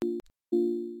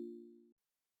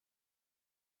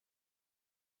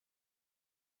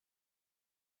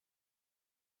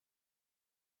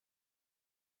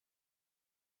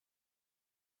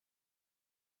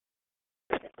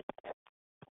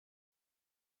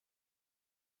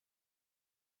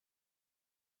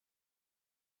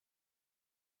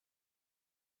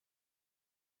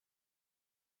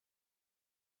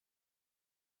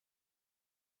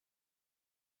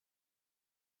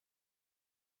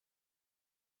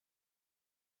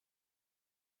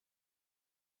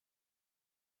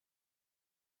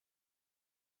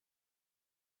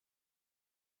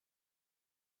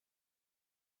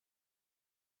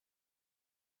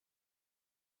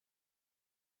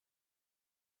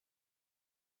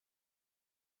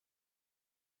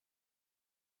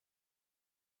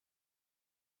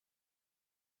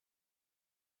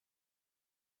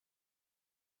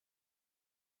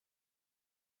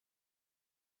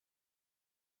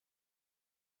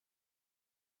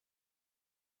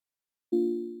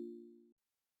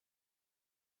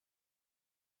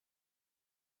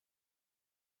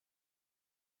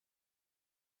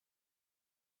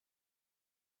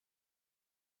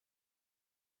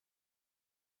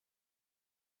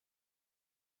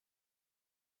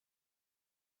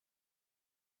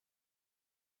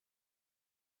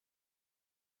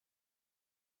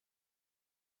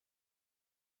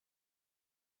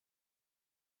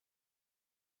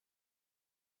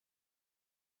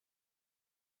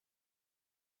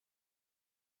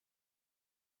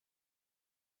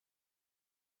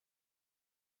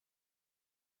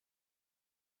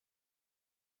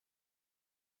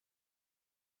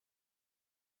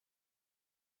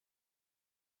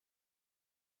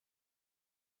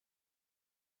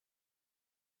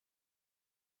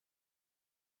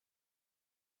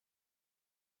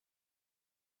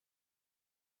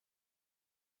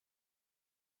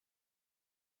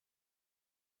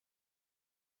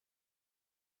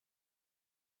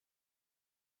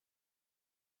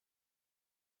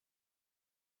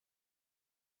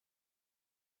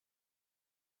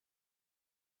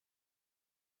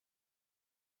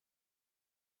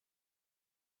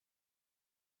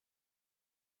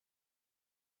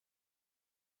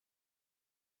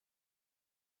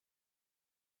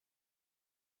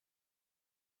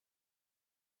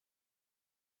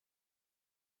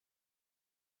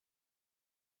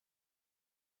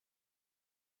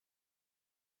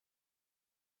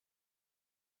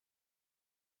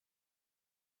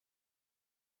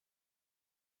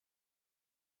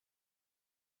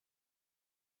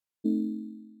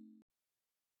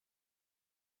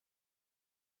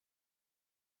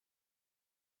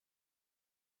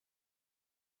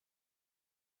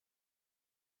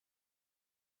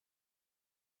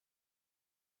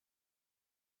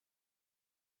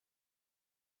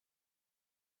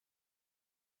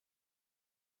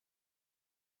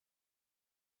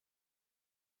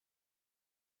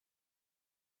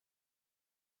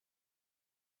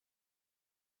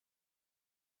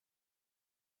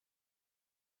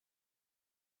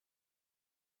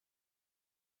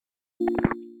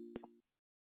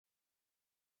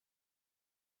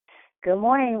Good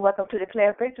morning. Welcome to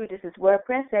Declare Victory. This is Word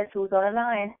Princess. Who's on the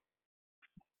line?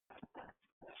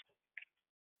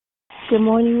 Good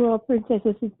morning, World Princess.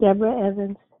 This is Deborah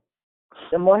Evans.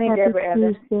 Good morning, Happy Deborah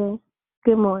Evans. Tuesday.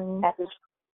 Good morning.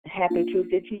 Happy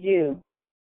Tuesday to you.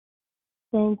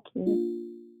 Thank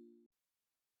you.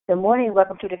 Good morning.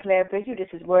 Welcome to Declare Victory. This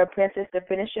is Word Princess, the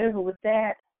finisher. Who was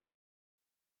that?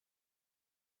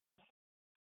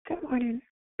 Good morning.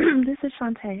 This is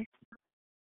Shantae.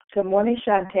 Good morning,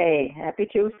 Shantae. Happy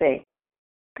Tuesday.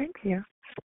 Thank you.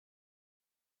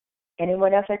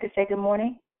 Anyone else like to say good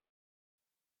morning?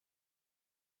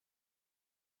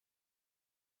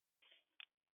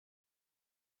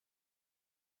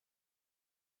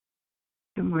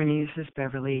 Good morning. This is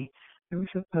Beverly. I was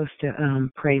supposed to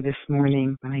pray this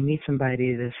morning, but I need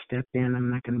somebody to step in. I'm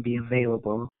not going to be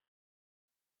available.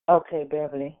 Okay,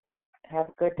 Beverly. Have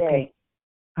a good day. Okay.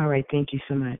 All right. Thank you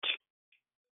so much.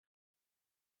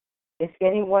 Is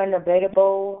anyone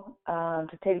available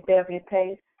to take Beverly's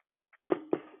place?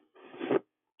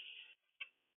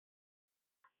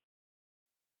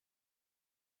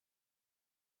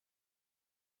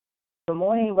 Good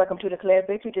morning. Welcome to Declare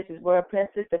Victory. This is Word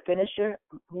Princess, the finisher.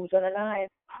 Who's on the line?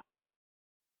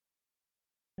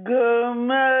 Good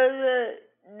morning,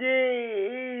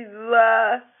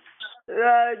 Diva.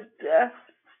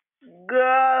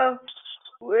 Go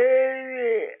with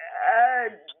it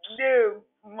at the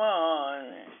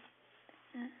morning.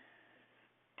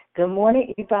 Good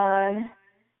morning, Yvonne.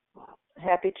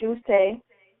 Happy Tuesday.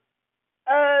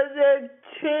 Other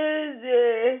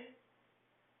Tuesday.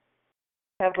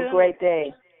 Have a great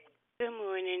day. Good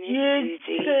morning, You it's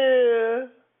Susie. too.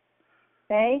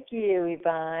 Thank you,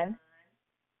 Yvonne.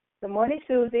 Good morning,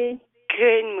 Susie.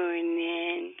 Good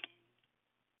morning.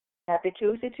 Happy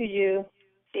Tuesday to you.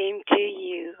 Same to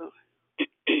you.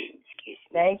 Excuse me.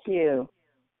 Thank you.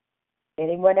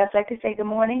 Anyone else like to say good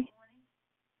morning?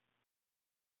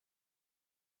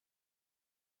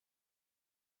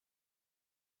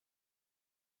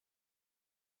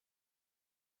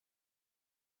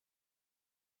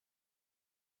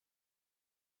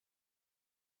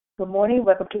 Good morning.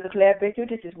 Welcome to Declare Victory.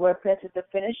 This is Word Princess, the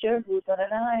finisher. Who's on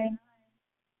the line?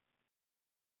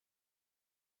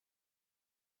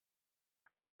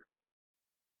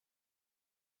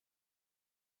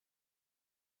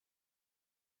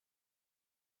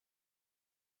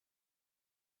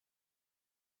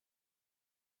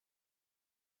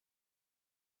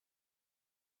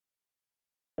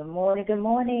 Good morning. Good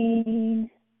morning.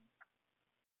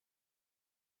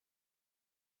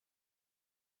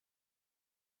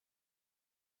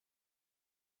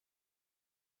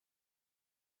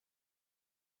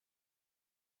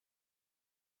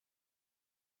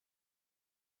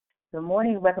 Good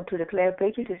morning. Welcome to Declare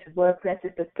Victory. This is Word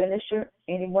Princess, the finisher.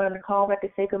 Anyone on the call like to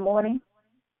say good morning?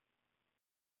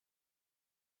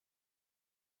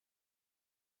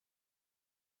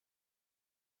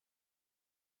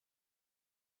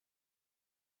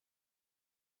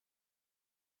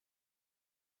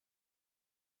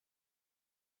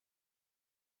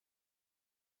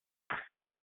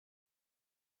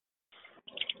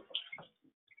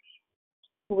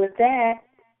 Who is that?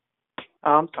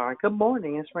 Oh, I'm sorry. Good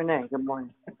morning. It's Renee. Good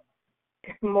morning.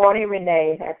 Good morning,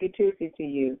 Renee. Happy Tuesday to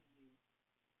you.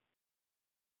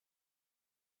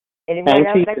 Anyone Thank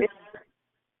else you. like to?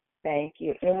 Thank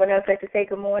you. Anyone else like to say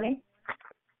good morning?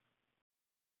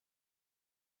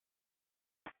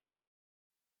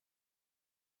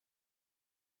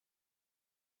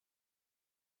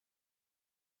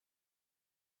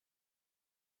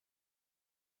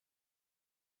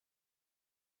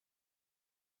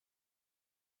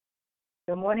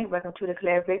 Good morning. Welcome to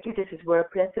Declare Victory. This is Word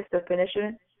Princess, the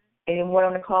finisher. Anyone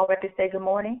on the call like to say good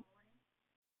morning?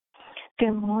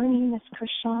 Good morning, Miss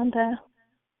Krishanda.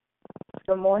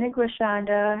 Good morning,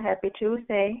 Krishanda. Happy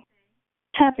Tuesday.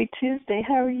 Happy Tuesday.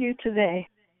 How are you today?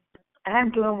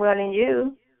 I'm doing well, and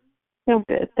you? I'm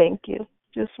good, thank you.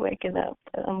 Just waking up.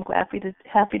 I'm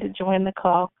happy to join the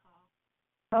call.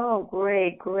 Oh,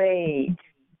 great. Great.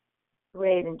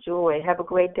 Enjoy. Have a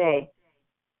great day.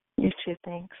 You too,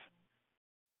 thanks.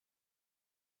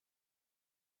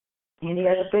 Any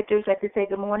other victors like to say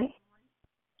good morning?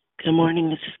 Good morning,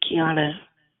 this is Kiana.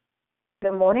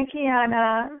 Good morning,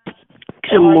 Kiana.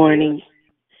 Good morning.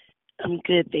 I'm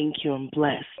good, thank you. I'm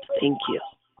blessed. Thank you.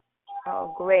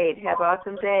 Oh, great. Have an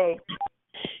awesome day.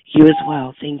 You as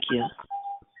well. Thank you.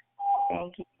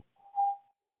 Thank you.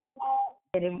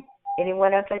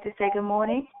 Anyone else like to say good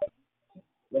morning?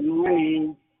 Good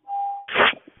morning.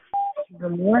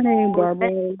 Good morning, Barbara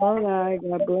and Ramona.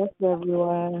 God bless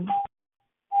everyone.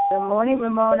 Good morning,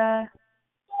 Ramona.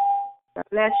 God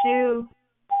bless you.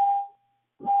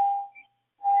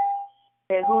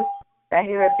 Hey, I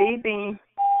hear a beeping.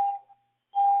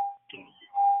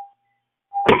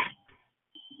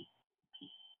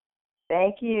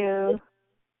 Thank you.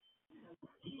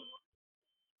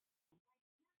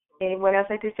 Anyone else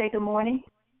like to say good morning?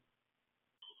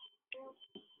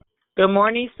 Good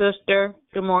morning, sister.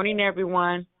 Good morning,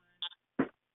 everyone.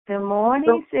 Good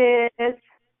morning, sis.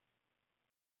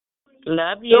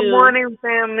 Love you. Good morning,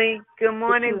 family. Good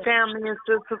morning, family. And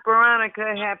Sister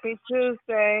Veronica. Happy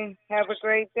Tuesday. Have a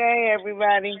great day,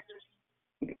 everybody.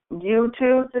 You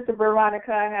too, Sister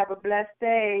Veronica. Have a blessed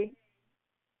day.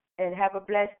 And have a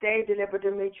blessed day, Deliver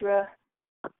Demetra.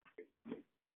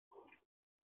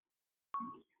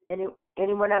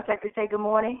 Anyone else like to say good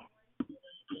morning?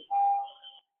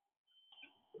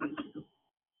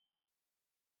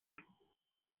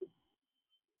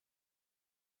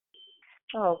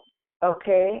 Oh,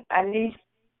 okay. I need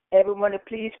everyone to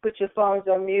please put your phones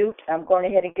on mute. I'm going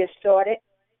ahead and get started.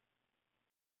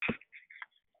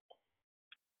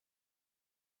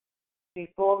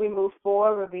 Before we move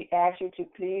forward, we ask you to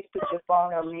please put your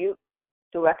phone on mute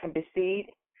so I can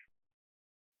proceed.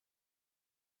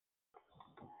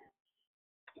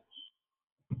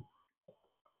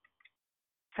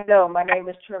 Hello, my name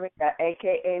is Tremina,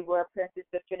 a.k.a. World Princess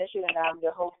the Finisher, and I'm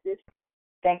your hostess.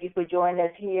 Thank you for joining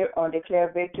us here on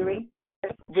Declare Victory.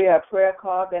 We are a prayer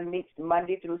call that meets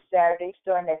Monday through Saturday,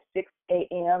 starting at 6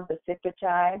 a.m. Pacific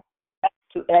time,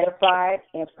 to edify,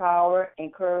 empower,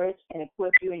 encourage, and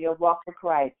equip you in your walk with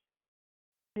Christ.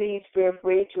 Please feel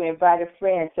free to invite a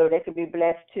friend so they can be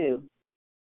blessed too.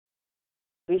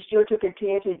 Be sure to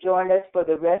continue to join us for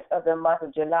the rest of the month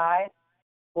of July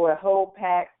for a whole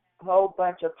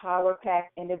bunch of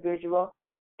power-packed individual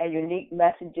and unique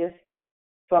messages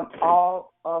from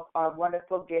all of our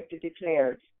wonderful gifted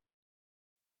declarers.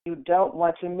 You don't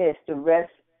want to miss the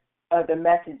rest of the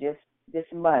messages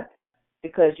this month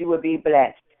because you will be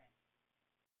blessed.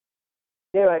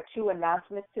 There are 2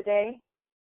 announcements today.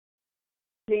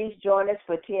 Please join us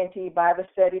for TNT Bible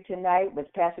Study tonight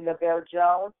with Pastor LaBelle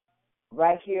Jones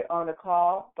right here on the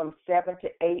call from 7 to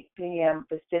 8 p.m.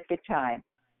 Pacific time.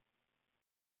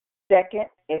 Second,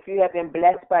 if you have been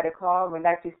blessed by the call and would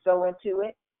like to sow into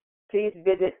it, please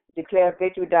visit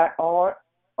declarevictory.org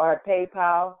or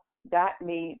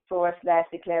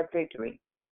paypal.me/declarevictory.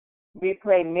 We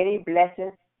pray many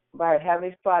blessings by our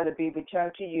Heavenly Father be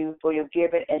returned to you for your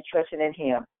giving and trusting in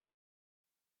Him.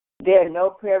 There are no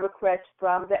prayer requests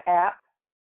from the app.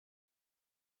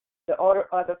 The order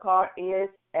of the call is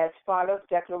as follows.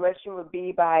 Declaration will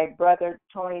be by Brother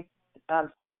Tony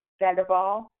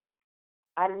Sandoval.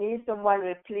 I need someone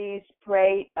to please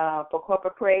pray for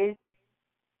corporate praise.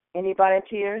 Any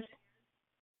volunteers?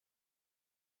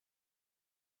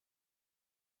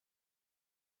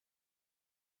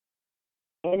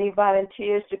 Any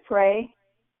volunteers to pray?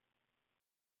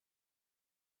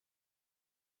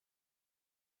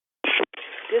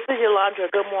 This is Yolanda.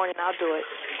 Good morning. I'll do it.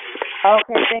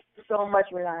 Okay, thank you so much,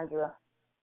 Yolanda.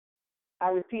 I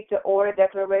repeat, the order.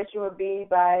 Declaration will be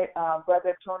by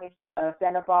Brother Tony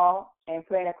Sandoval, and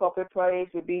praying and corporate praise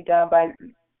will be done by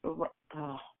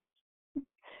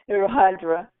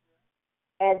Yolanda.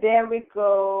 And then we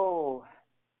go.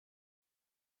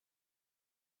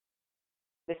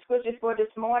 The scripture for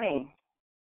this morning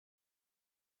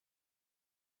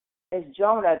is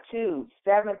Jonah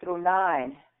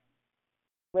 2:7-9.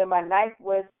 When my life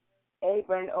was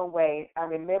ebbing away, I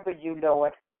remembered you,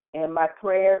 Lord, and my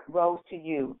prayer rose to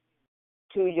you,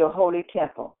 to your holy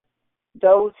temple.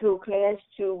 Those who cling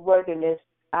to worthless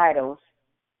idols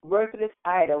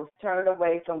turn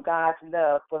away from God's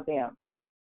love for them.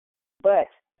 But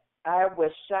I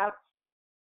will shout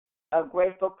of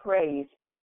grateful praise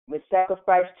with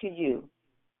sacrifice to you.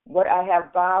 What I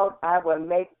have vowed, I will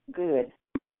make good.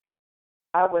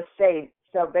 I will say,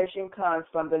 salvation comes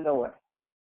from the Lord.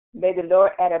 May the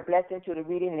Lord add a blessing to the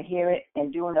reading and hearing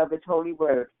and doing of His holy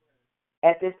word.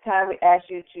 At this time, we ask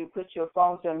you to put your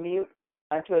phones on mute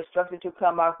until instructed to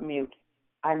come off mute.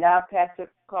 I now pass the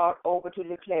call over to the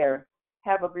declarer.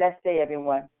 Have a blessed day,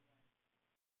 everyone.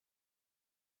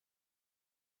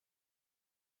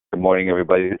 Good morning,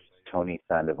 everybody. This is Tony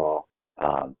Sandoval.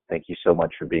 Thank you so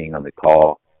much for being on the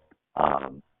call.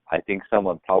 I think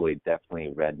someone probably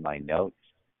definitely read my notes.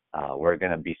 We're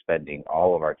going to be spending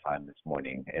all of our time this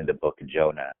morning in the book of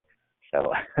Jonah.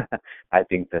 So I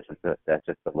think that's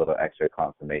just a little extra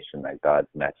confirmation that God's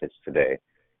message today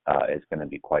is going to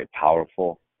be quite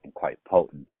powerful and quite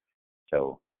potent.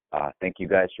 So thank you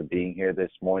guys for being here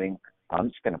this morning. I'm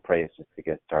just going to pray just to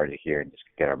get started here and just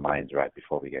get our minds right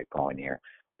before we get going here.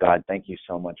 God, thank you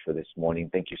so much for this morning.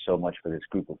 Thank you so much for this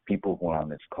group of people who are on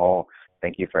this call.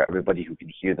 Thank you for everybody who can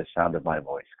hear the sound of my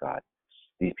voice, God.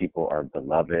 These people are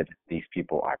beloved. These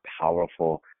people are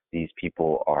powerful. These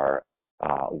people are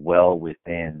well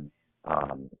within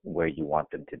where you want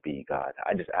them to be, God.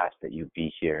 I just ask that you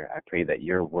be here. I pray that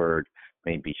your word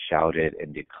may be shouted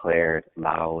and declared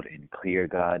loud and clear,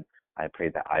 God. I pray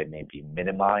that I may be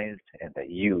minimized and that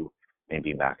you may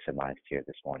be maximized here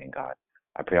this morning, God.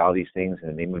 I pray all these things in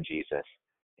the name of Jesus.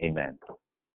 Amen.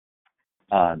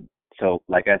 So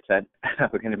like I said,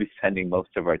 we're going to be spending most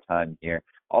of our time here,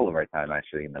 all of our time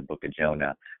actually, in the book of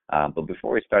Jonah. But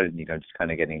before we started, just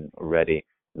kind of getting ready,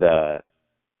 the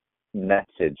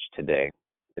message today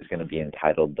is going to be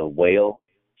entitled The Whale,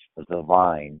 the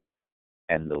Vine,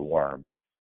 and the Worm.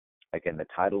 Again, the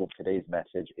title of today's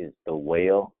message is The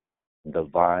Whale, the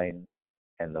Vine,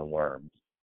 and the Worm.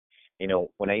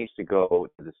 When I used to go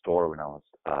to the store when I was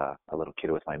a little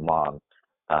kid with my mom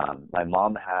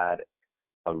had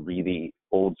a really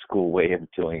old school way of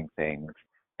doing things.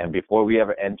 And before we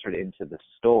ever entered into the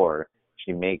store,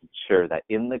 she made sure that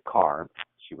in the car,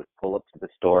 she would pull up to the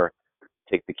store,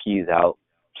 take the keys out,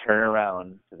 turn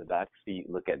around to the back seat,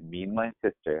 look at me and my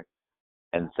sister,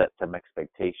 and set some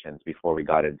expectations before we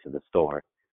got into the store.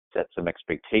 Set some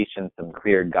expectations, some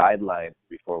clear guidelines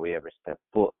before we ever step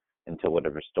foot into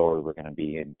whatever store we were going to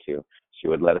be into. She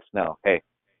would let us know, hey,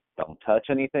 don't touch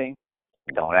anything.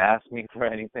 Don't ask me for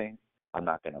anything. I'm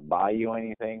not going to buy you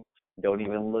anything. Don't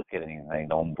even look at anything.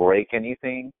 Don't break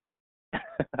anything.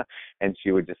 And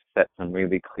she would just set some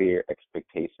really clear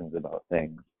expectations about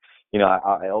things.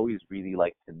 I always really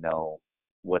like to know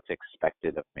what's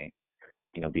expected of me.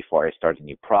 Before I start a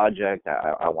new project,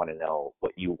 I want to know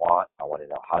what you want. I want to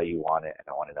know how you want it, and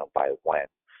I want to know by when.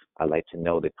 I like to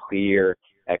know the clear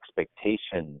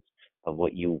expectations of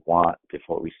what you want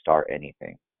before we start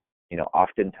anything.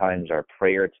 Oftentimes our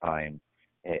prayer time,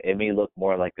 it may look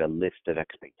more like a list of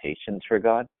expectations for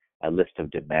God, a list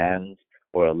of demands,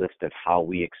 or a list of how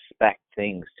we expect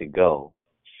things to go.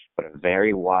 But a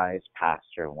very wise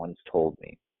pastor once told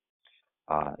me,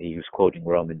 he was quoting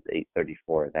Romans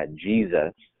 8:34, that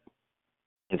Jesus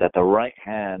is at the right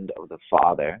hand of the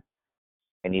Father,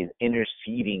 and he's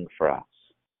interceding for us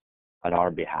on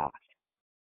our behalf,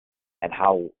 and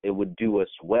how it would do us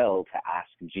well to ask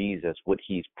Jesus what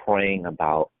he's praying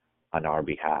about on our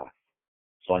behalf.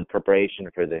 So in preparation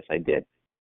for this, I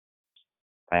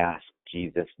asked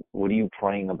Jesus, what are you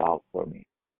praying about for me?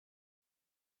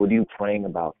 What are you praying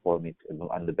about for me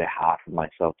on the behalf of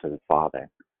myself to the Father?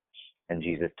 And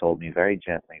Jesus told me very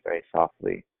gently, very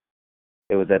softly,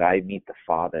 it was that I meet the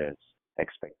Father's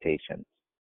expectations.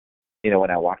 When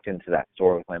I walked into that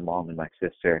store with my mom and my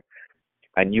sister,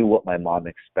 I knew what my mom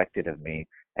expected of me.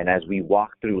 And as we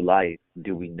walk through life,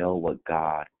 do we know what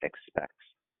God expects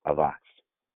of us?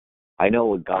 I know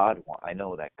what God wants. I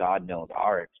know that God knows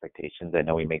our expectations. I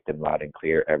know we make them loud and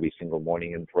clear every single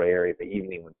morning in prayer, every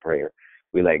evening in prayer.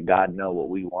 We let God know what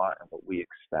we want and what we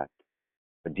expect.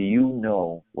 But do you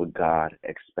know what God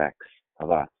expects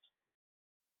of us?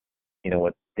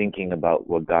 Thinking about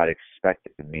what God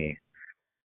expected of me,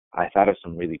 I thought of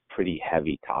some really pretty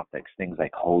heavy topics, things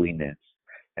like holiness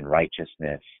and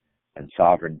righteousness and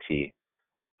sovereignty.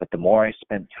 But the more I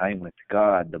spent time with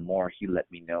God, the more he let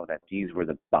me know that these were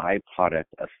the byproduct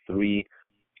of 3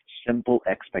 simple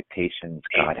expectations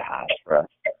God has for us.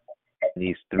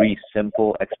 These 3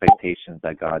 simple expectations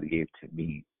that God gave to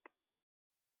me.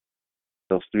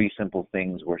 Those 3 simple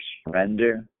things were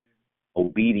surrender,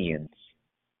 obedience,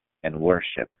 and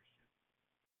worship.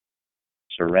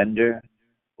 Surrender,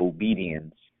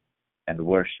 obedience, and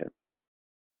worship.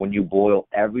 When you boil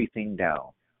everything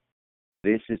down,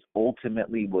 this is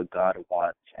ultimately what God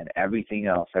wants, and everything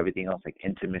else like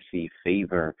intimacy,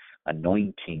 favor,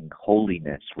 anointing,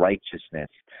 holiness, righteousness,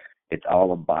 it's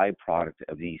all a byproduct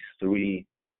of these 3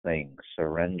 things: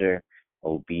 surrender,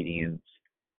 obedience,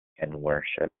 and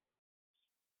worship.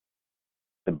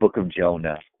 The book of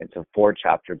Jonah, it's a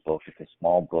 4-chapter book. It's a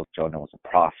small book. Jonah was a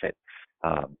prophet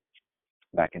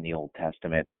back in the Old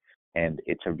Testament. And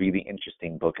it's a really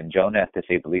interesting book. And Jonah, to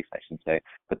say the least, I should say.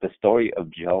 But the story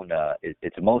of Jonah,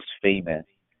 it's most famous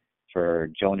for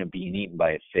Jonah being eaten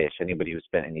by a fish. Anybody who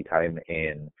spent any time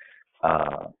in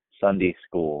Sunday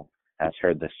school has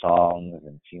heard the songs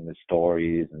and seen the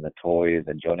stories and the toys,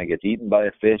 and Jonah gets eaten by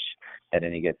a fish, and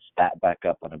then he gets spat back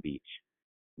up on a beach.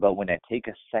 But when I take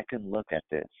a second look at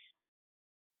this,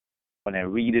 when I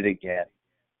read it again,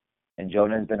 and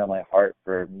Jonah's been on my heart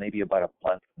for maybe about a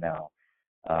month now,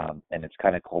 and it's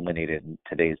kind of culminated in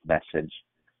today's message.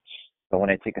 But when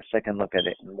I take a second look at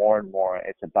it more and more,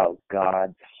 it's about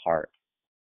God's heart.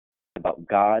 It's about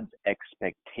God's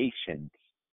expectations.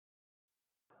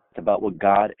 It's about what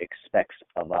God expects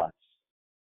of us.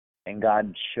 And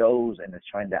God shows and is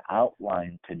trying to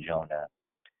outline to Jonah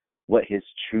what his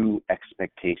true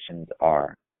expectations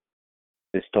are.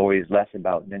 The story is less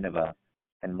about Nineveh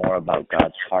and more about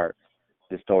God's heart.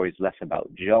 The story is less about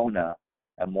Jonah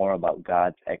and more about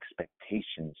God's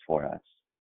expectations for us.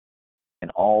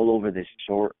 And all over this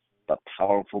short but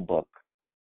powerful book,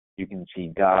 you can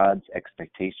see God's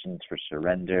expectations for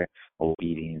surrender,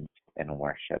 obedience, and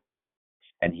worship.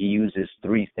 And he uses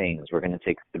three things. We're going to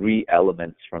take three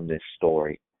elements from this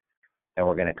story, and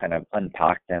we're going to kind of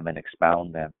unpack them and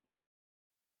expound them.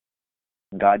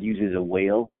 God uses a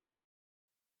whale,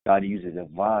 God uses a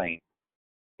vine,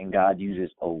 and God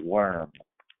uses a worm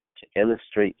to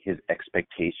illustrate his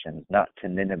expectations, not to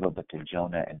Nineveh, but to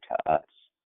Jonah and to us.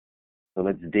 So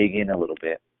let's dig in a little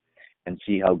bit and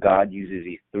see how God uses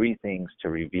these three things to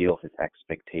reveal his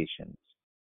expectations.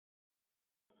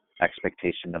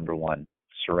 Expectation number one,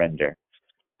 surrender.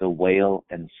 The whale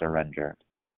and surrender.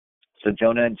 So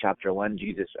Jonah in chapter 1,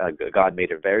 God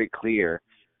made it very clear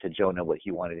to Jonah what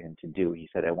he wanted him to do. He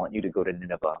said, I want you to go to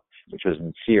Nineveh, which was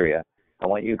in Syria. I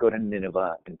want you to go to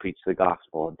Nineveh and preach the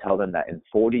gospel and tell them that in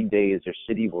 40 days their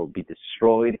city will be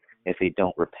destroyed if they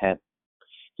don't repent.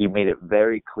 He made it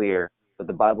very clear, but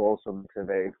the Bible also makes it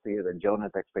very clear that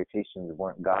Jonah's expectations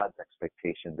weren't God's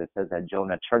expectations. It says that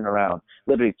Jonah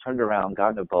literally turned around, got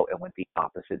in a boat, and went the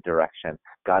opposite direction.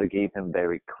 God gave him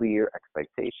very clear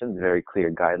expectations, very clear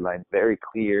guidelines, very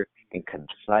clear and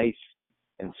concise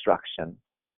instruction.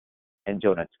 And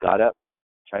Jonah got up,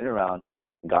 turned around,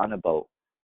 got in a boat,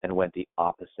 and went the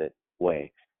opposite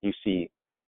way. You see,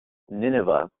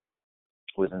 Nineveh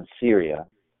was in Syria,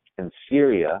 and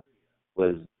Syria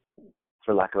was,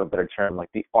 for lack of a better term, like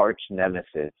the arch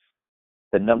nemesis,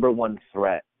 the number one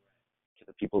threat to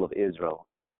the people of Israel.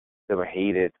 They were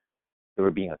hated. They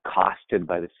were being accosted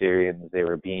by the Syrians. They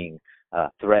were being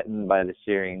threatened by the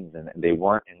Syrians, and they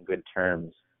weren't in good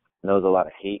terms. And there was a lot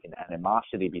of hate and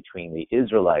animosity between the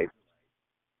Israelites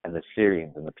and the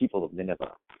Syrians and the people of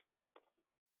Nineveh.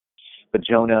 But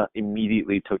Jonah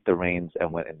immediately took the reins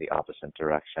and went in the opposite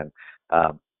direction.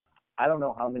 I don't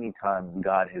know how many times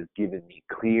God has given me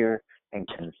clear and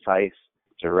concise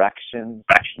directions,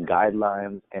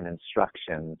 guidelines, and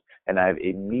instructions, and I've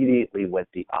immediately went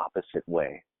the opposite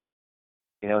way.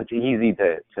 You know, it's easy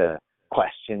to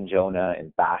question Jonah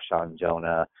and bash on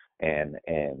Jonah and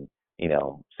you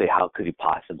know, say, how could he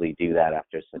possibly do that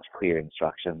after such clear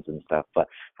instructions and stuff? But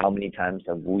how many times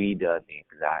have we done the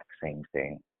exact same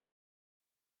thing?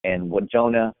 And when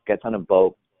Jonah gets on a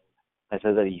boat, it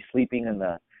says that he's sleeping in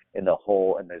the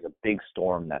hole, and there's a big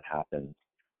storm that happens.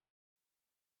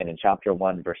 And in chapter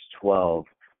 1, verse 12,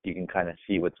 you can kind of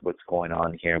see what's going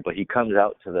on here. But he comes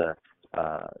out to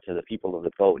the people of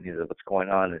the boat, and he says, what's going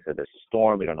on? And he said, there's a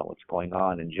storm. We don't know what's going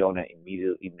on. And Jonah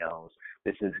immediately knows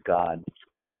this is God.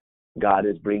 God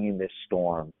is bringing this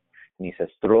storm. And he says,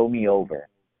 throw me over.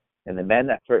 And the men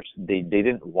at first, they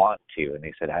didn't want to. And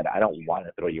they said, I don't want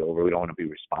to throw you over. We don't want to be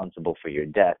responsible for your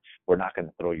death. We're not going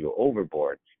to throw you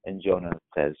overboard. And Jonah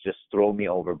says, just throw me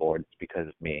overboard. It's because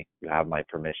of me. You have my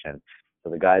permission. So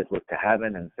the guys look to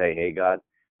heaven and say, hey, God,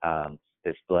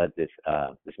 this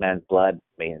man's blood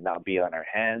may not be on our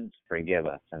hands. Forgive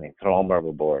us. And they throw him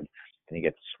overboard. And he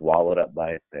gets swallowed up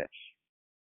by a fish.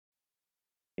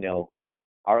 You know,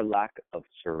 our lack of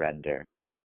surrender,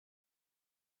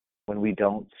 when we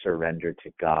don't surrender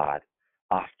to God,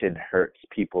 often hurts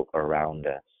people around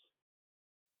us.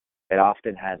 It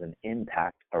often has an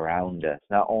impact around us,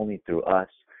 not only through us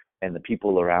and the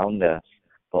people around us,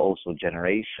 but also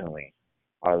generationally.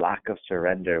 Our lack of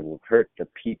surrender will hurt the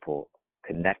people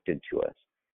connected to us.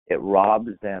 It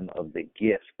robs them of the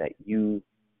gift that you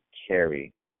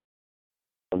carry.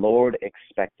 The Lord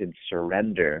expected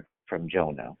surrender from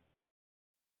Jonah.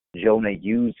 Jonah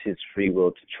used his free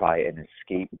will to try and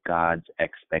escape God's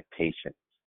expectations.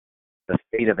 The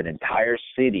fate of an entire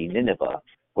city, Nineveh,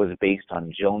 was based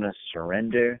on Jonah's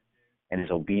surrender and his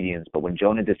obedience. But when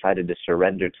Jonah decided to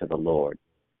surrender to the Lord,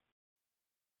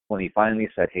 when he finally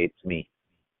said, hey, it's me,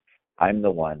 I'm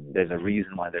the one, there's a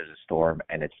reason why there's a storm,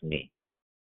 and it's me.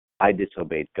 I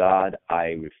disobeyed God.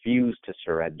 I refused to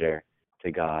surrender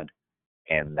to God,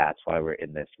 and that's why we're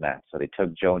in this mess. So they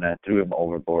took Jonah, threw him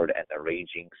overboard, and the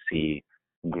raging sea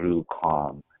grew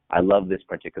calm. I love this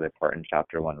particular part in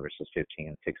chapter 1, verses 15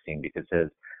 and 16, because it says,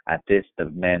 at this the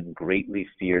men greatly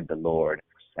feared the Lord,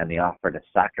 and they offered a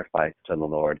sacrifice to the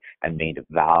Lord and made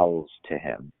vows to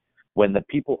him. When the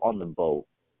people on the boat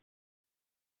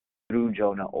threw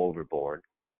Jonah overboard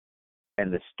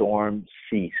and the storm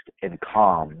ceased and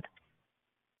calmed,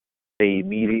 they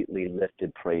immediately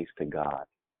lifted praise to God.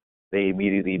 They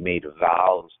immediately made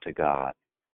vows to God.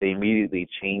 They immediately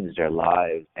changed their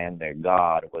lives, and their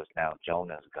God was now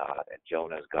Jonah's God, and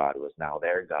Jonah's God was now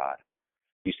their God.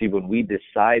 You see, when we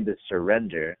decide to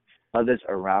surrender, others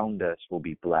around us will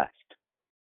be blessed.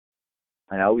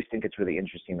 And I always think it's really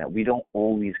interesting that we don't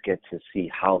always get to see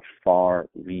how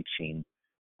far-reaching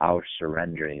our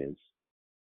surrender is.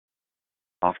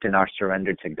 Often our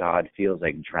surrender to God feels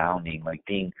like drowning, like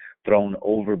being thrown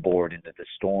overboard into the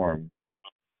storm.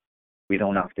 We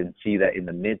don't often see that in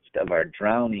the midst of our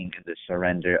drowning in the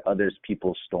surrender, others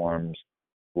people's storms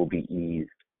will be eased.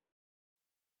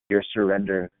 Your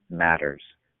surrender matters.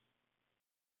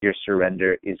 Your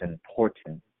surrender is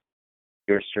important.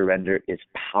 Your surrender is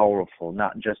powerful,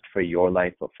 not just for your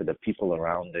life, but for the people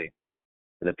around you,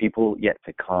 for the people yet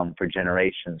to come, for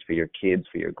generations, for your kids,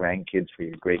 for your grandkids, for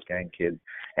your great-grandkids.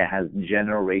 It has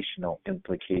generational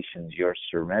implications. Your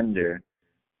surrender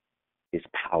is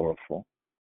powerful.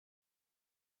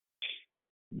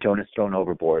 Jonah's thrown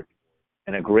overboard,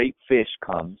 and a great fish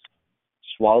comes,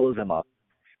 swallows him up,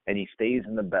 and he stays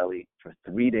in the belly for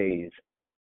 3 days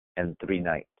and 3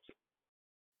 nights.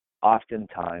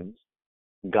 Oftentimes,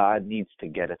 God needs to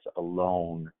get us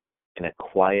alone in a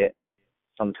quiet,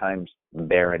 sometimes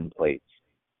barren place.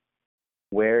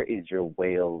 Where is your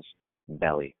whale's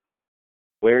belly?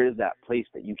 Where is that place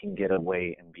that you can get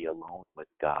away and be alone with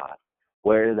God?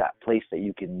 Where is that place that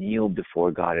you can kneel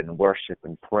before God and worship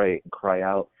and pray and cry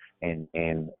out and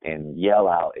yell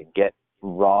out and get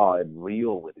raw and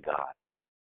real with God?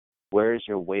 Where is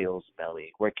your whale's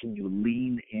belly? Where can you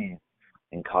lean in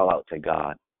and call out to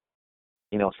God?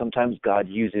 You know, sometimes God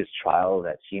uses trials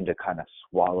that seem to kind of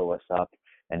swallow us up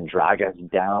and drag us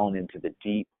down into the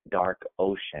deep, dark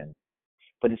ocean.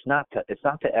 But it's not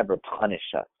to ever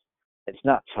punish us. It's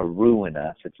not to ruin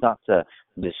us. It's not to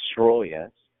destroy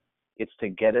us. It's to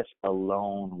get us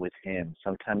alone with Him.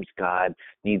 Sometimes God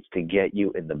needs to get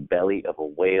you in the belly of a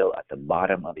whale at the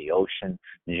bottom of the ocean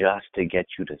just to get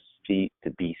you to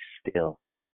be still,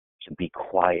 to be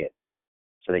quiet,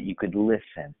 so that you could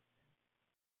listen.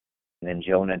 And then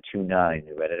Jonah 2:9,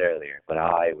 we read it earlier, but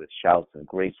I, with shouts of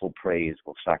grateful praise,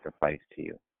 will sacrifice to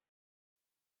you.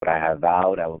 What I have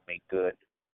vowed, I will make good.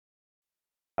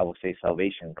 I will say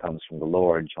salvation comes from the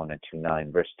Lord, Jonah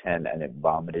 2:9, verse 10, and it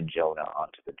vomited Jonah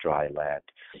onto the dry land.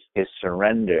 His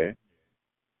surrender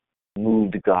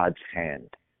moved God's hand.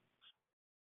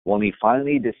 When he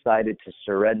finally decided to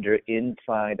surrender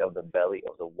inside of the belly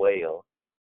of the whale,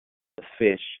 the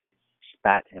fish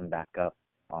spat him back up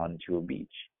onto a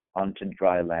beach, onto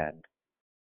dry land.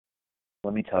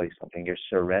 Let me tell you something. Your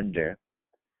surrender,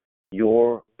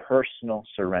 your personal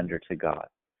surrender to God,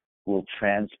 will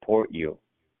transport you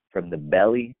from the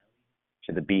belly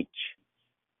to the beach.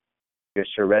 Your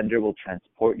surrender will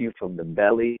transport you from the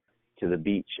belly to the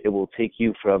beach. It will take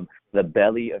you from the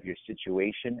belly of your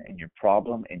situation and your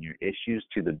problem and your issues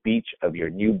to the beach of your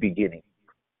new beginning.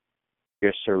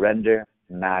 Your surrender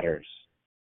matters.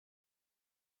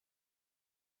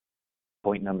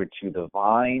 Point number 2,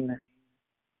 divine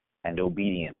and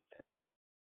obedience.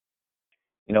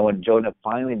 You know, when Jonah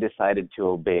finally decided to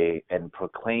obey and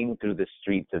proclaim through the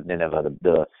streets of Nineveh,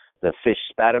 the fish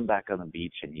spat him back on the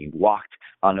beach, and he walked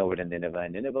on over to Nineveh.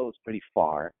 And Nineveh was pretty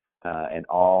far, I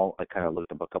kind of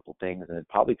looked up a couple things, and it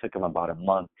probably took him about a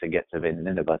month to get to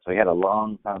Nineveh. So he had a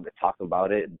long time to talk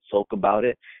about it and soak about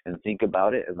it and think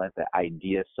about it and let the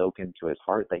idea soak into his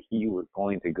heart that he was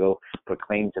going to go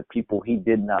proclaim to people he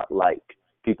did not like,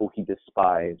 people he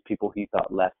despised, people he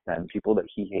thought less than, people that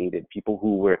he hated, people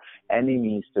who were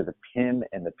enemies to him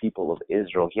and the people of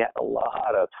Israel. He had a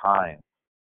lot of time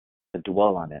to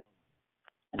dwell on it.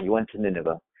 And he went to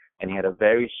Nineveh, and he had a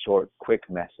very short, quick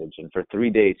message. And for 3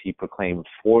 days, he proclaimed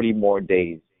 40 more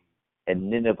days, and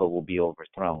Nineveh will be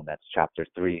overthrown. That's chapter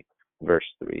 3, verse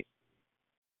 3.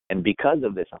 And because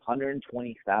of this,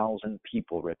 120,000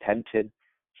 people repented,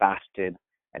 fasted,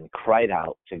 and cried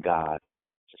out to God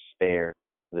to spare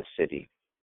the city.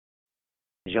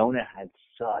 Jonah had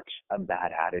such a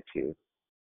bad attitude.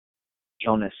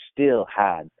 Jonah still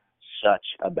had such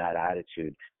a bad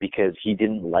attitude because he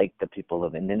didn't like the people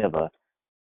of Nineveh.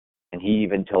 And he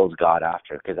even tells God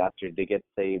after, because after they get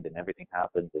saved and everything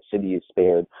happens, the city is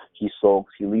spared. He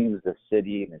sulks, he leaves the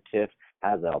city, and Tiff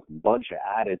has a bunch of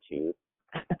attitude.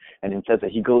 And it says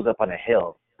that he goes up on a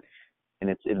hill, and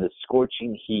it's in the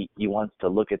scorching heat. He wants to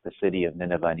look at the city of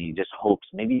Nineveh, and he just hopes,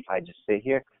 maybe if I just sit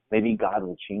here, maybe God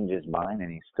will change his mind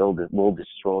and he still will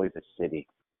destroy the city.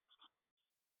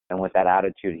 And with that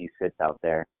attitude, he sits out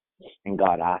there, and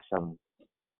God asks him,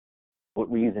 what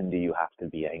reason do you have to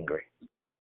be angry?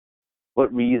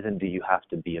 What reason do you have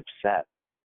to be upset?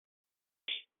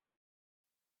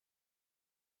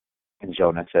 And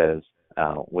Jonah says,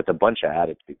 with a bunch of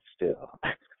attitude still,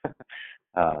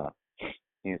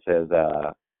 he says,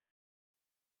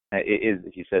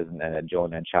 he says in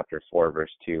Jonah in chapter 4,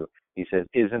 verse 2, he says,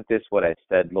 isn't this what I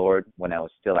said, Lord, when I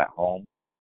was still at home?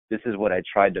 This is what I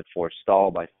tried to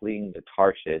forestall by fleeing to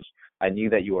Tarshish. I knew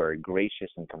that you are a gracious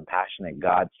and compassionate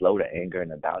God, slow to anger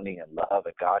and abounding in love,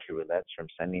 a God who relents from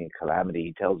sending a calamity.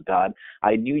 He tells God,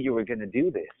 I knew you were going to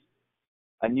do this.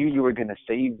 I knew you were going to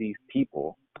save these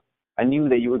people. I knew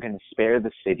that you were going to spare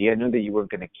the city. I knew that you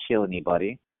weren't going to kill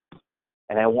anybody.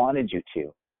 And I wanted you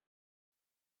to.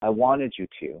 I wanted you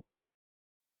to.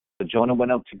 So Jonah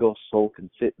went up to go sulk and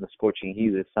sit in the scorching heat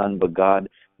of the sun, but God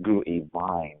grew a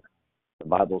vine. The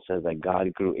Bible says that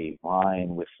God grew a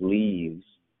vine with leaves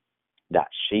that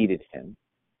shaded him.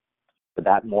 But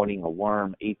that morning, a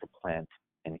worm ate the plant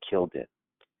and killed it.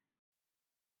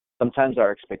 Sometimes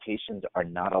our expectations are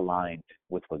not aligned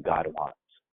with what God wants.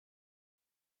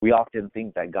 We often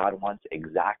think that God wants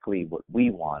exactly what we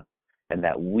want, and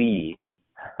that we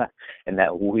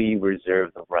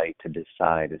reserve the right to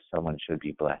decide if someone should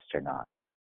be blessed or not.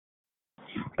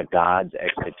 But God's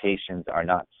expectations are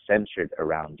not centered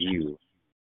around you.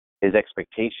 His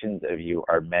expectations of you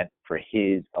are meant for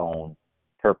his own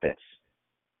purpose.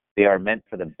 They are meant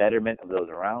for the betterment of those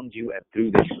around you, and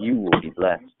through this you will be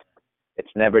blessed.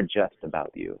 It's never just about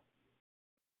you.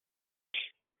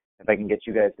 If I can get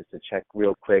you guys just to check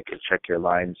real quick and check your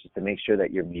lines just to make sure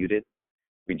that you're muted.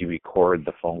 We do record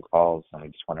the phone calls, and we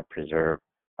just want to preserve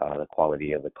the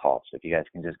quality of the call. So if you guys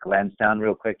can just glance down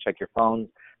real quick, check your phones,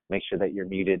 make sure that you're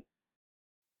muted.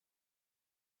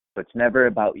 So it's never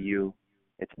about you.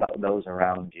 It's about those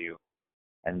around you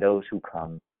and those who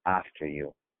come after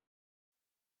you.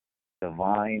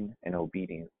 Divine and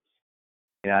obedience.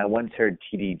 I once heard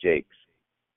T.D. Jakes.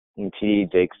 And T.D.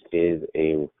 Jakes is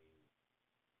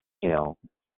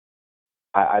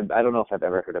I don't know if I've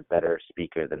ever heard a better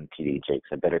speaker than T.D. Jakes,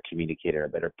 a better communicator, a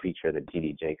better preacher than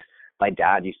T.D. Jakes. My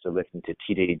dad used to listen to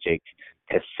T.D. Jakes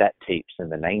cassette tapes in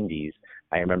the 90s.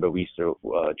 I remember we used to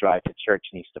drive to church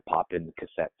and he used to pop in the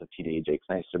cassettes of T.D. Jakes.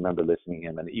 And I used to remember listening to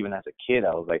him. And even as a kid,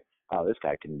 I was like, oh, this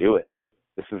guy can do it.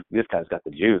 This guy's got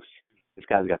the juice. This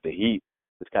guy's got the heat.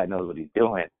 This guy knows what he's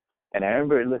doing. And I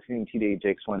remember listening to T.D.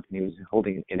 Jakes once, and he was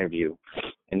holding an interview,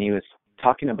 and he was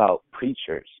talking about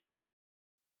preachers.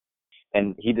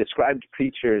 And he described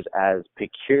preachers as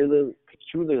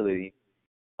peculiarly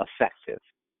effective,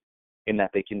 in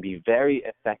that they can be very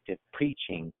effective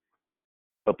preaching,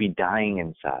 but be dying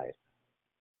inside.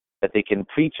 That they can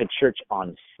preach a church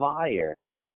on fire,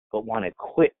 but want to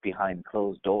quit behind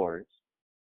closed doors.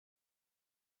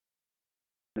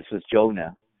 This was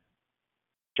Jonah.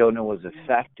 Jonah was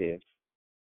effective,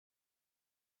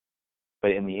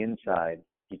 but in the inside,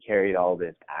 he carried all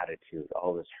this attitude,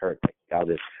 all this hurt,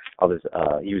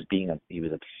 he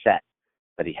was upset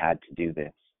that he had to do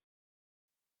this.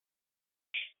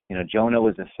 Jonah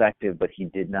was effective, but he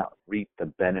did not reap the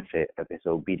benefit of his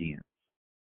obedience.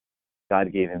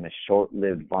 God gave him a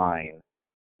short-lived vine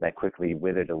that quickly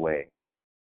withered away.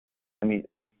 Let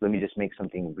me just make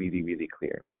something really, really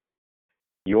clear.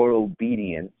 Your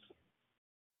obedience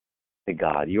to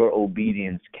God, your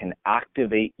obedience can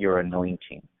activate your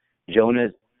anointing.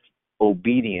 Jonah's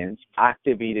obedience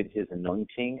activated his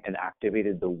anointing and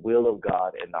activated the will of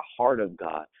God and the heart of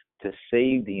God to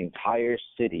save the entire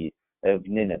city of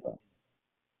Nineveh.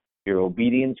 Your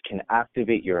obedience can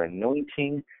activate your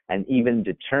anointing and even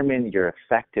determine your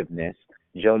effectiveness.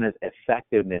 Jonah's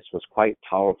effectiveness was quite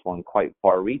powerful and quite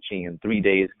far-reaching. In 3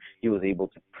 days, he was able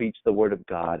to preach the word of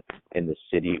God, and the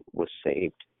city was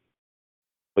saved.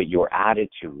 But your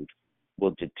attitude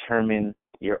will determine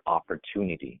your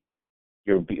opportunity.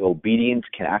 Your obedience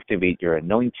can activate your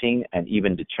anointing and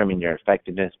even determine your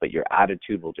effectiveness, but your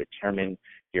attitude will determine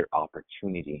your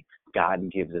opportunity.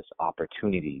 God gives us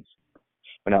opportunities.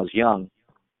 When I was young,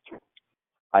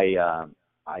 I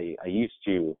used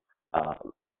to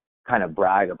kind of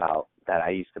brag about that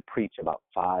I used to preach about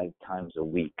 5 times a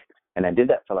week. And I did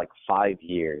that for like 5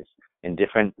 years in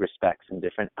different respects and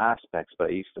different aspects, but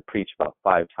I used to preach about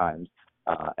 5 times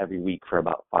every week for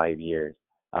about 5 years.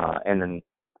 And then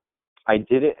I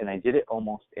did it, and I did it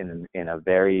almost in a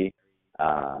very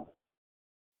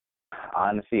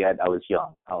honestly, I was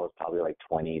young. I was probably like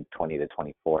 20 to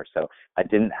 24. So I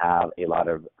didn't have a lot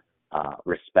of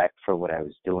respect for what I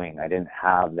was doing. I didn't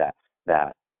have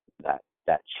that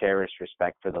cherished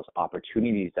respect for those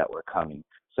opportunities that were coming.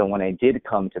 So when I did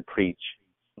come to preach,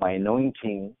 my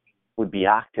anointing would be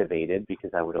activated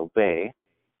because I would obey,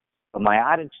 but my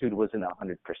attitude wasn't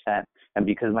 100%. And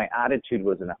because my attitude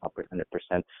wasn't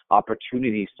 100%,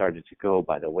 opportunities started to go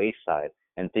by the wayside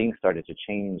and things started to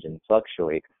change and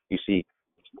fluctuate. You see,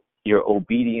 your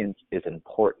obedience is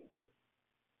important,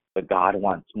 but God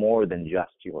wants more than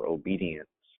just your obedience.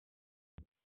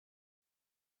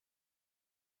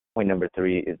 Point number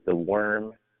 3 is the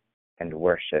worm and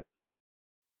worship.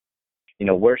 You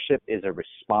know, worship is a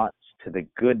response to the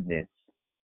goodness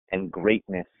and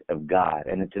greatness of God.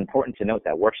 And it's important to note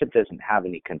that worship doesn't have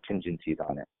any contingencies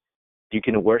on it. You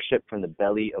can worship from the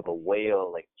belly of a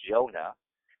whale like Jonah,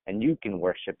 and you can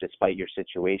worship despite your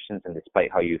situations and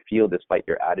despite how you feel, despite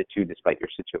your attitude, despite your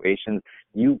situations.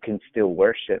 You can still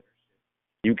worship.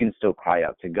 You can still cry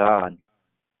out to God.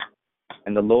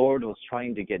 And the Lord was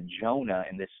trying to get Jonah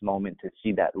in this moment to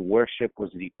see that worship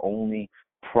was the only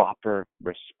proper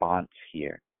response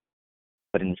here.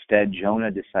 But instead,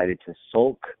 Jonah decided to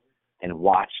sulk and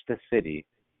watch the city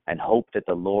and hope that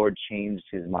the Lord changed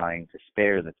his mind to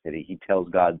spare the city. He tells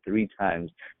God 3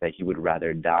 times that he would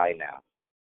rather die now.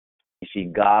 You see,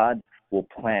 God will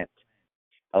plant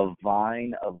a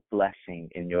vine of blessing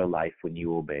in your life when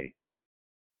you obey.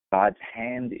 God's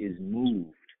hand is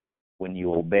moved when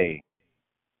you obey.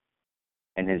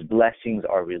 And his blessings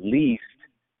are released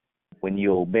when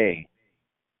you obey.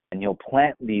 And you'll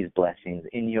plant these blessings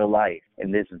in your life.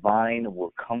 And this vine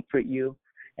will comfort you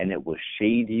and it will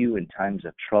shade you in times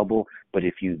of trouble. But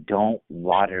if you don't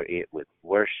water it with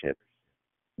worship,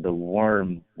 the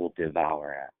worm will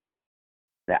devour it.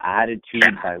 The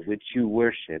attitude by which you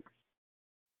worship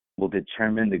will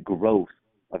determine the growth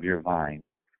of your vine.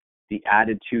 The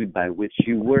attitude by which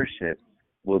you worship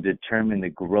will determine the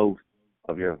growth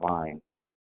of your vine.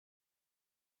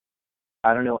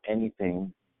 I don't know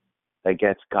anything that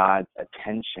gets God's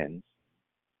attention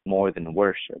more than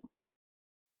worship.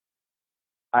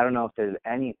 I don't know if there's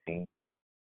anything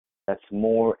that's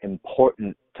more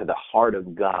important to the heart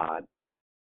of God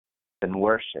than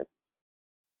worship.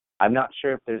 I'm not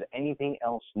sure if there's anything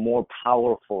else more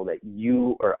powerful that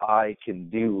you or I can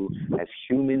do as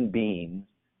human beings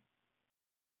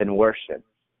than worship.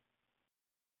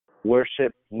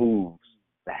 Worship moves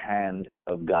the hand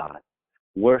of God.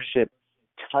 Worship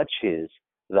touches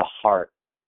the heart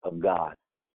of God.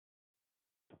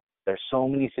 There's so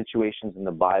many situations in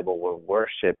the Bible where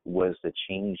worship was the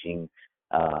changing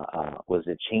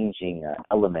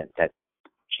element that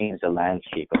changed the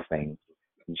landscape of things.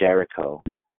 Jericho,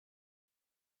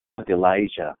 with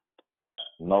Elijah,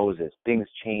 Moses, things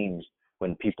changed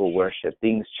when people worshiped.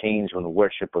 Things changed when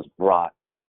worship was brought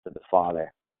to the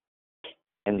Father.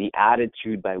 And the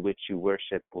attitude by which you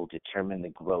worship will determine the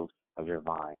growth of your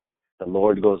vine. The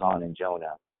Lord goes on in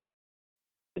Jonah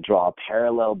to draw a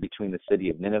parallel between the city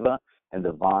of Nineveh and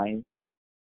the vine.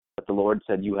 But the Lord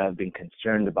said, you have been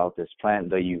concerned about this plant,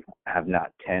 though you have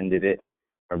not tended it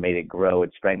or made it grow.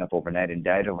 It sprang up overnight and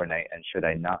died overnight. And should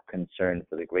I not concern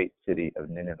for the great city of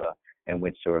Nineveh, in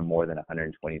which there were more than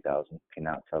 120,000 who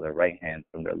cannot tell their right hand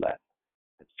from their left?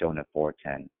 That's Jonah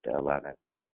 4:10-11.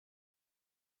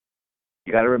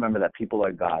 You got to remember that people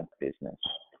are God's business.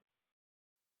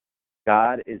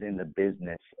 God is in the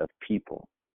business of people.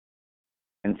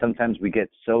 And sometimes we get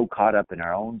so caught up in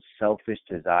our own selfish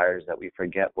desires that we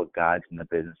forget what God's in the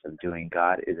business of doing.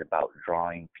 God is about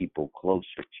drawing people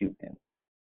closer to him.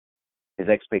 His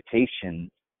expectations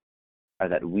are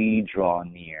that we draw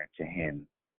near to him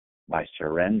by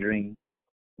surrendering,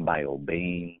 by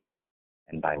obeying,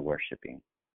 and by worshiping.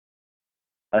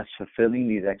 Us fulfilling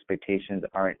these expectations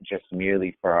aren't just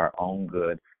merely for our own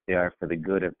good, they are for the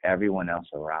good of everyone else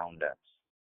around us.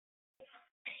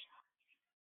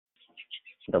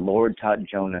 The Lord taught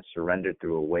Jonah surrender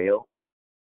through a whale.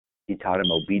 He taught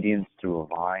him obedience through a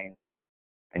vine.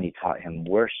 And he taught him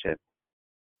worship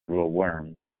through a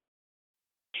worm.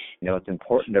 You know, it's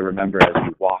important to remember as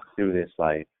we walk through this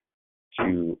life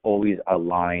to always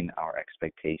align our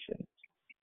expectations.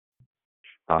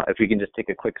 If we can just take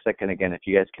a quick second again, if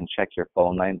you guys can check your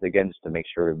phone lines again just to make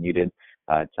sure we're muted.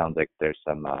 It sounds like there's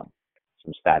some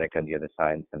static on the other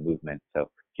side and some movement. So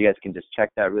if you guys can just check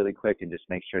that really quick and just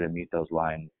make sure to mute those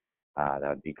lines, that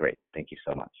would be great. Thank you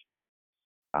so much.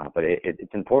 But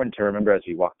it's important to remember as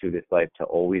we walk through this life to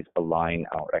always align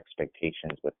our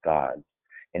expectations with God.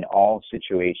 in all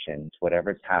situations,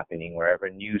 whatever's happening, wherever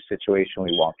new situation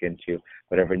we walk into,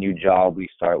 whatever new job we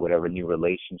start, whatever new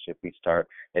relationship we start,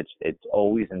 it's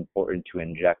always important to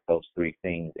inject those three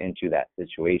things into that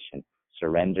situation: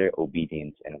 surrender,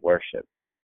 obedience, and worship.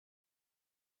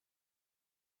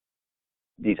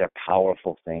 These are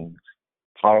powerful things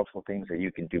that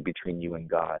you can do between you and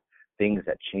God, things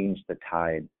that change the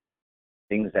tide,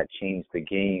 things that change the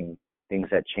game, things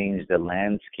that change the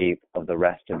landscape of the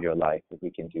rest of your life if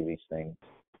we can do these things.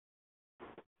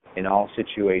 In all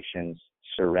situations,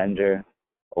 surrender,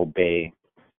 obey,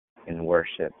 and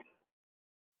worship.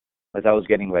 As I was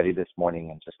getting ready this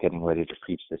morning and just getting ready to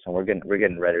preach this, and we're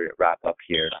getting ready to wrap up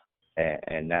here,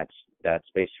 and that's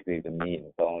basically the meat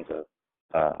and bones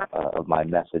of my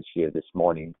message here this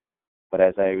morning. But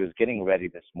as I was getting ready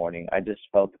this morning, I just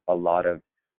felt a lot of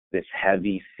this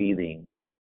heavy feeling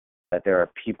that there are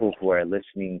people who are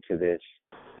listening to this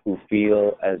who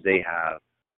feel as they have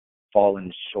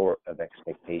fallen short of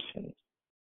expectations,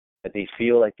 that they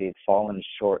feel like they've fallen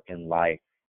short in life,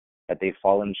 that they've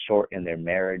fallen short in their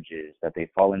marriages, that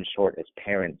they've fallen short as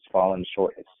parents, fallen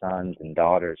short as sons and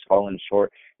daughters, fallen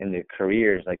short in their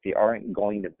careers, like they aren't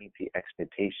going to meet the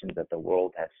expectations that the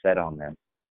world has set on them.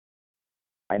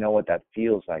 I know what that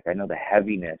feels like. I know the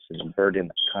heaviness and the burden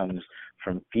that comes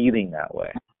from feeling that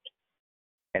way.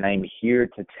 And I'm here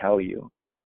to tell you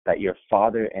that your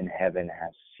Father in heaven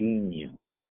has seen you,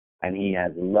 and He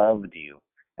has loved you,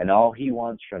 and all He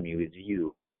wants from you is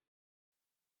you.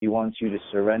 He wants you to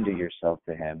surrender yourself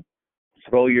to Him.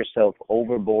 Throw yourself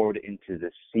overboard into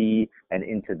the sea and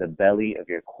into the belly of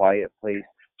your quiet place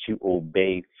to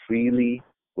obey freely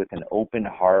with an open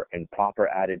heart and proper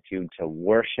attitude, to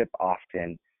worship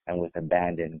often and with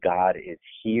abandon. God is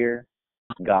here.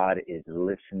 God is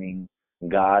listening.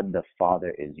 God the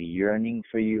Father is yearning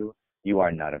for you. You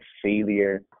are not a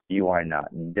failure. You are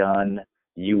not done.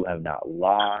 You have not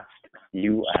lost.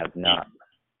 You have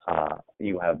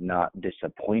not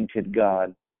disappointed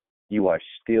God. You are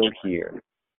still here,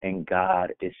 and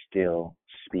God is still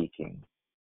speaking.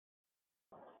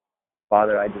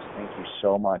 Father, I just thank you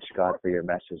so much, God, for your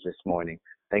message this morning.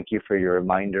 Thank you for your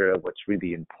reminder of what's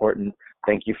really important.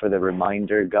 Thank you for the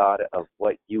reminder, God, of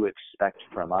what you expect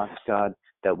from us, God,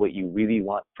 that what you really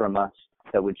want from us,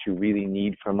 that what you really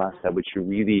need from us, that what you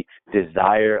really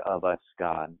desire of us,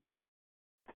 God,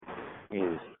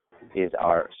 is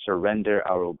our surrender,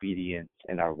 our obedience,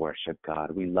 and our worship,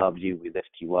 God. We love you. We lift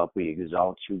you up. We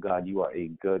exalt you, God. You are a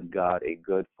good God, a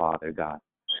good Father, God.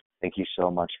 Thank you so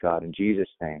much, God. In Jesus'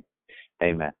 name,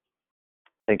 amen.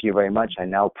 Thank you very much. I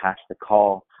now pass the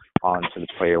call on to the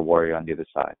prayer warrior on the other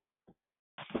side.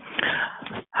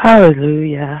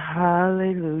 Hallelujah,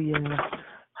 hallelujah,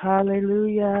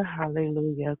 hallelujah,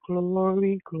 hallelujah.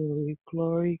 Glory, glory,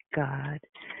 glory, God.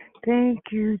 Thank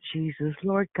you, Jesus.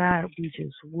 Lord God, we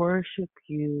just worship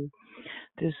you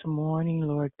this morning,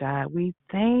 Lord God. We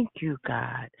thank you,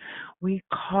 God. We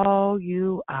call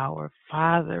you our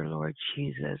Father, Lord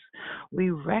Jesus. We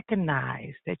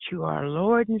recognize that you are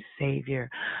Lord and Savior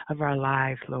of our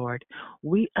lives, Lord.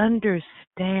 We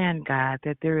understand, God,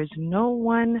 that there is no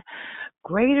one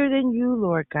greater than you,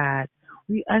 Lord God.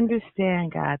 We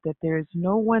understand, God, that there is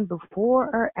no one before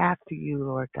or after you,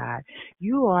 Lord God.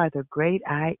 You are the great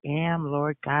I am,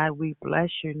 Lord God. We bless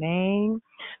your name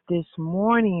this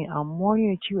morning, a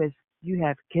morning that you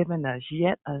have given us,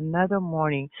 yet another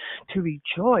morning to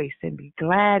rejoice and be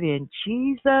glad in.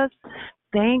 Jesus,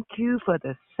 thank you for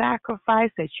the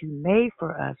sacrifice that you made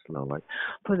for us, Lord,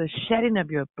 for the shedding of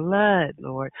your blood,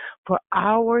 Lord, for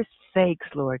our sakes,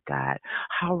 Lord God,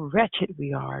 how wretched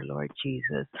we are, Lord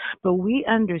Jesus. But we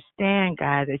understand,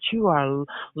 God, that you are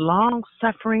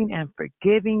long-suffering and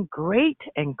forgiving, great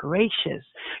and gracious.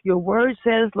 Your word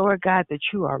says, Lord God, that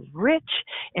you are rich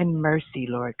in mercy,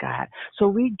 Lord God. So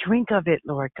we drink of it,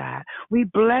 Lord God. We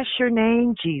bless your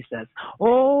name, Jesus.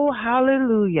 Oh,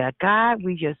 hallelujah. God,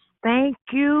 we just thank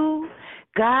you.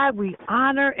 God, we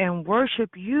honor and worship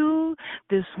you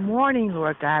this morning,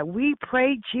 Lord God. We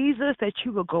pray, Jesus, that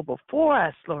you will go before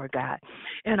us, Lord God,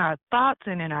 in our thoughts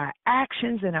and in our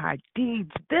actions and our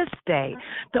deeds this day,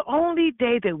 the only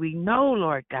day that we know,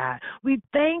 Lord God. We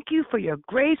thank you for your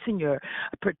grace and your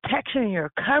protection and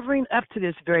your covering up to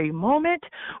this very moment.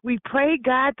 We pray,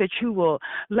 God, that you will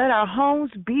let our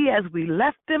homes be as we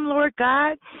left them, Lord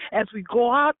God, as we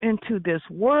go out into this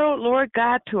world, Lord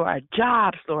God, to our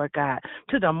jobs, Lord God,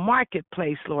 to the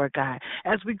marketplace, Lord God,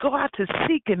 as we go out to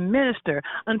seek and minister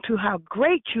unto how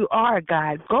great you are,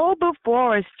 God. Go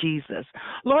before us, Jesus.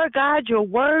 Lord God, your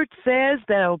word says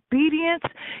that obedience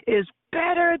is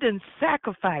better than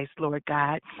sacrifice, Lord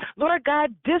God. Lord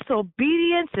God,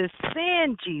 disobedience is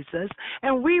sin, Jesus,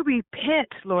 and we repent,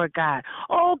 Lord God.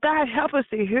 Oh, God, help us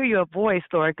to hear your voice,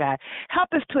 Lord God. Help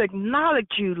us to acknowledge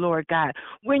you, Lord God,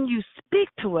 when you speak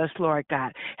to us, Lord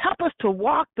God. Help us to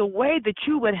walk the way that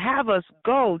you would have us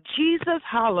go. Jesus,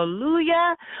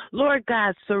 hallelujah. Lord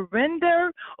God,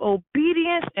 surrender,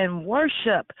 obedience, and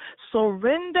worship.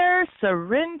 Surrender,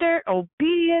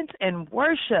 obedience, and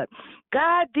worship.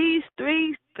 God, these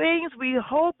three things we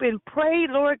hope and pray,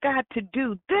 Lord God, to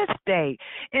do this day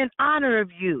in honor of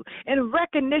you, in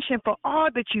recognition for all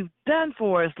that you've done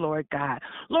for us, Lord God.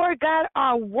 Lord God,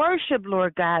 our worship,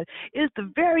 Lord God, is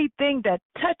the very thing that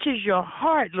touches your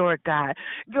heart, Lord God.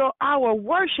 Our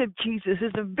worship, Jesus,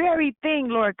 is the very thing,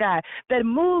 Lord God, that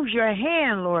moves your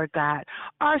hand, Lord God.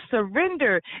 Our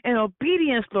surrender and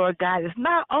obedience, Lord God, is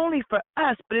not only for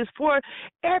us, but it's for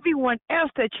everyone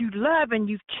else that you love and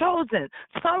you've chosen.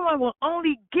 Someone will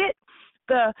only get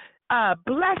the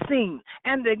blessing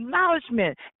and the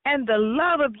acknowledgement and the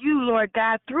love of you, Lord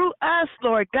God, through us,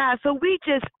 Lord God. So we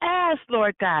just ask,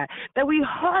 Lord God, that we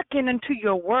hearken unto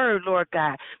your word, Lord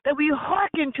God, that we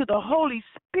hearken to the Holy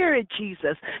Spirit,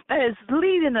 Jesus, that is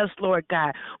leading us, Lord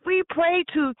God. We pray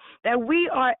that we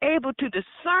are able to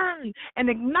discern and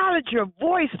acknowledge your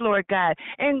voice, Lord God,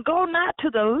 and go not to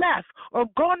the left or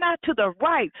go not to the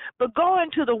right, but go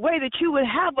into the way that you would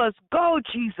have us go,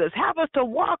 Jesus. Have us to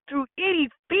walk through any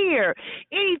fear,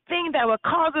 anything that would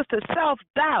cause us to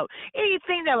self-doubt,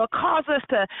 anything that would cause us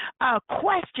to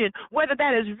question whether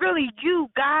that is really you,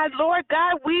 God. Lord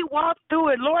God, we walk through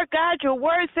it. Lord God, your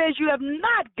word says you have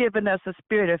not given us a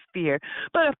spirit of fear,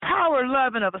 but of power,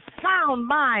 love, and of a sound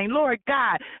mind, Lord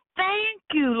God. Thank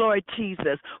you, Lord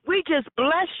Jesus. We just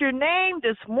bless your name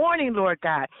this morning, Lord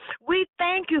God. We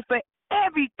thank you for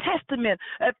every testament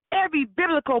of every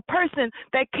biblical person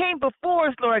that came before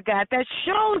us, Lord God, that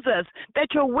shows us that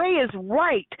your way is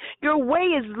right, your way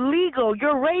is legal,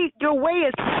 your way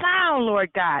is sound, Lord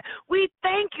God. We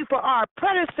thank you for our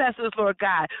predecessors, Lord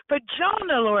God, for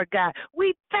Jonah, Lord God.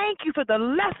 We thank you for the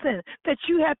lesson that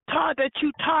you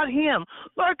taught him.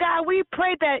 Lord God, we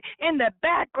pray that in the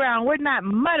background we're not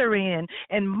muttering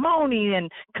and moaning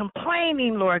and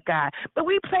complaining, Lord God, but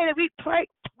we pray,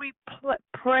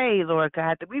 Lord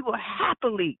God, that we will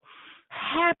happily,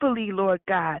 Lord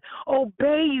God,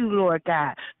 obey you, Lord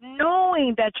God,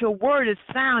 knowing that your word is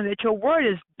sound, that your word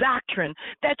is doctrine,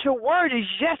 that your word is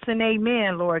yes and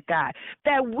amen, Lord God,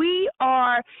 that we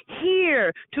are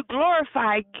here to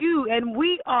glorify you and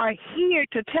we are here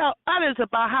to tell others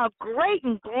about how great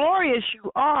and glorious you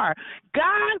are.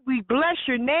 God, we bless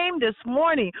your name this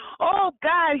morning. Oh,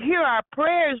 God, hear our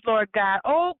prayers, Lord God.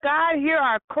 Oh, God, hear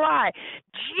our cry.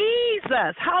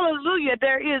 Jesus, hallelujah,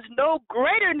 there is no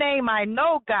greater name I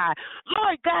know, God.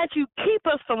 Lord God, you keep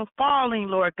us from falling,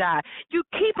 Lord God. You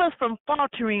keep us from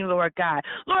faltering, Lord God.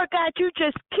 Lord God, you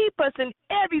just keep us in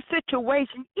every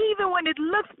situation, even when it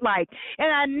looks like in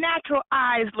our natural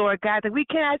eyes, Lord God, that we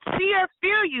cannot see or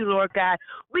feel you, Lord God.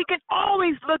 We can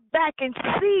always look back and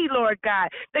see, Lord God,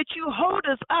 that you hold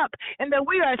us up and that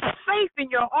we are safe in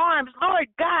your arms, Lord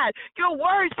God. Your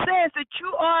word says that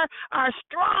you are our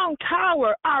strong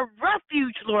tower, our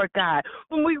refuge, Lord God.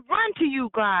 When we run to you,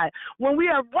 God, when we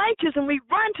are righteous and we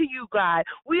run to you, God,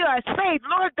 we are safe.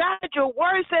 Lord God, your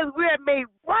word says we are made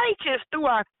righteous through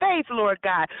our faith, Lord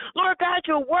God. Lord God,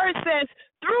 your word says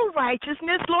through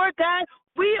righteousness, Lord God,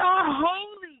 we are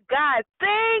holy, God.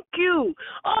 Thank you.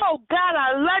 Oh, God,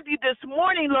 I love you this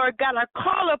morning, Lord God. I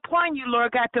call upon you,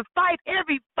 Lord God, to fight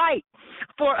every fight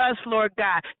for us, Lord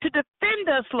God, to defend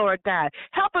us, Lord God.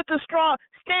 Help us to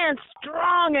stand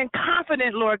strong and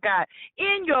confident, Lord God,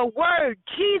 in your word.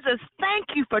 Jesus, thank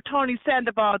you for Tony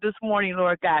Sandoval this morning,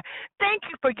 Lord God. Thank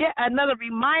you for yet another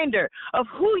reminder of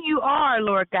who you are,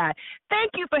 Lord God.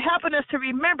 Thank you for helping us to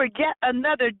remember yet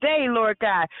another day, Lord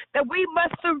God, that we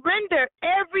must surrender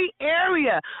every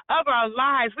area of our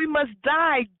lives. We must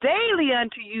die daily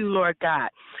unto you, Lord God.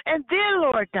 And then,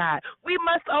 Lord God, we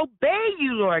must obey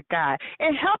you, Lord God,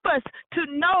 and help us to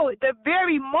know the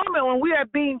very moment when we are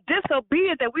being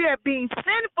disobedient, that we are being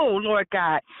sinful, Lord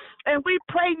God. And we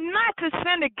pray not to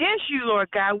sin against you, Lord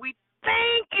God. We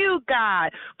thank you, God,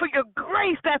 for your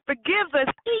grace that forgives us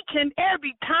each and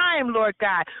every time, Lord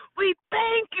God. We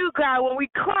thank you, God, when we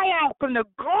cry out from the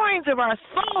groins of our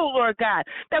soul, Lord God,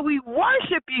 that we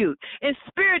worship you in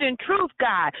spirit and truth,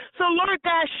 God. So, Lord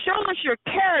God, show us your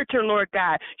character, Lord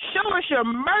God. Show us your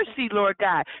mercy, Lord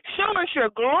God. Show us your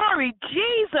glory,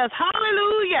 Jesus.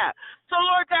 Hallelujah. So,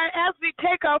 Lord God, as we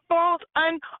take our phones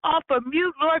off of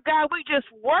mute, Lord God, we just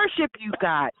worship you,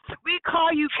 God. We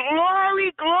call you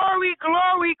glory, glory,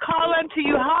 glory, call unto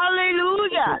you.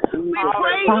 Hallelujah. We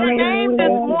praise your name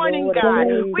this morning, God.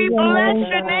 We bless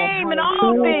your name in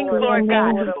all things, Lord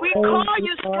God. We call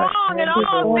you strong in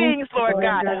all things, Lord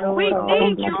God. We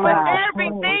need you for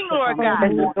everything, Lord God.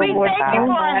 We thank you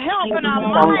for our health and our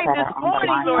mind this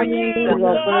morning, Lord Jesus.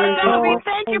 Lord God, we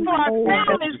thank you for our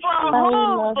families, for our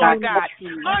homes, Lord God.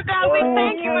 Lord God, we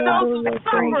thank you for those who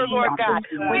suffer, Lord God.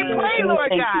 We pray,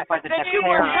 Lord God, that you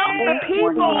will help the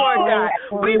people, Lord God.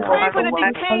 We pray for the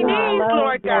detainees,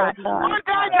 Lord God. Lord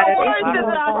God, your word says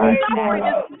that our suffering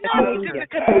is nothing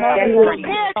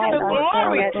compared to the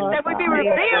glory that would be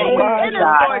revealed within us,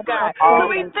 Lord God. So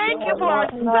we thank you for our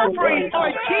suffering,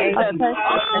 Lord Jesus.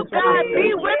 Oh, God,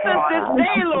 be with us this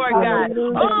day, Lord God.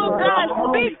 Oh, God,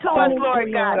 speak to us,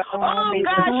 Lord God. Oh,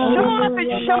 God, show up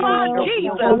and show out,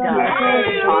 Jesus.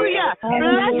 Hallelujah.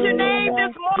 Bless your name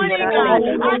this morning, God.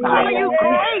 I call you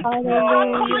great. I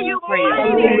call you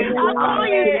mighty. I call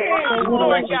you strong,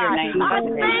 Lord God. I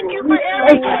thank you for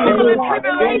every trial and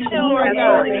tribulation, Lord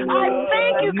God. I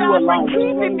thank you, God, for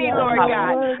keeping me, Lord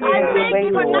God. I thank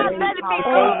you for not letting me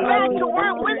go back to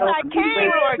where whence I came,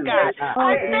 Lord God.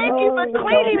 I thank you for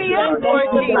cleaning me up, Lord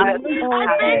Jesus. I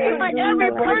thank you for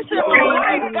every person in my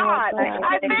life, God.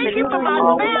 I thank you for my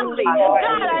family.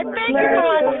 God, I thank you for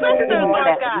my sisters,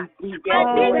 Lord God. My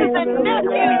nieces and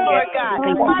nephews, Lord God.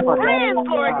 My friends,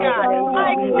 Lord God. My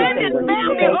extended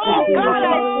family, oh God,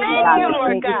 I thank you,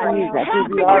 Lord God. Help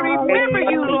me to remember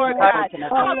you, Lord God.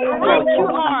 How great you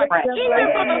are, even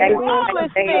for the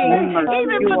smallest things,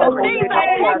 even for the things I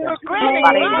take for granted.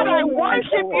 God, I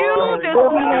worship you this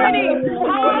morning.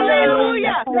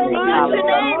 Hallelujah. Bless your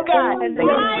name, God.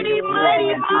 Mighty,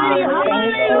 mighty, mighty.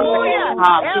 Hallelujah.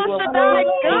 El Shaddai,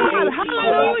 God.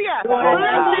 Hallelujah.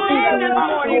 Bless your name this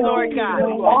morning, Lord God.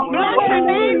 Bless your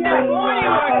name this morning,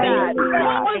 Lord God.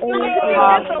 Help us not to be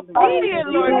disobedient,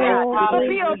 Lord God, but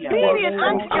be obedient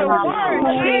unto your word,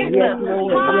 Jesus.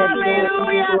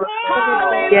 Hallelujah.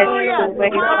 Hallelujah.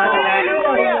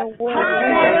 Hallelujah.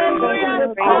 Hallelujah.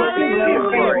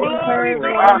 Hallelujah. Glory,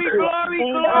 glory, glory,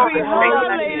 glory.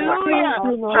 Hallelujah.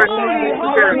 Holy,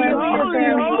 holy, holy,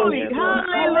 holy.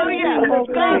 Hallelujah.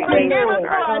 God, forgive us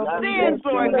for our sins,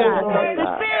 Lord God. The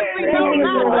sins we know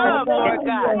not of, Lord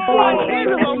God. Our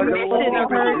sins of omission and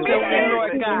commission,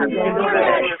 Lord God. Lord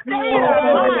God, stay in our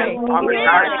mind, stay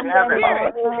in our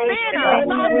spirit, stay in our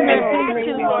thoughts and our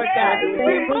actions, Lord God.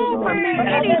 Remove from me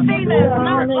anything that is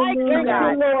not like you,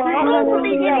 God. Remove from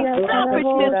me any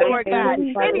selfishness, Lord God.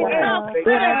 Any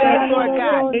self-centeredness, Lord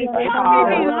God. Help me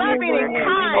be loving and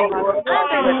kind,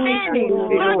 understanding.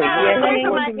 Lord God, I pray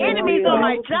for my enemies on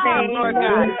my job, Lord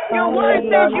God. Your word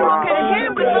says you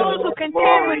contend with those who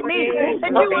contend with me,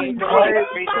 that you would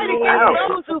fight against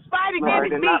those who fight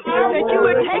against me, that you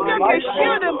would take up your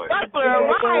shield and buckler,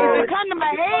 arise and come to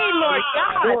my aid, Lord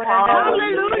God.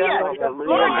 Hallelujah.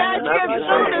 Lord God, you have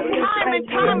shown us time and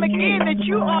time again that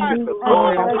you are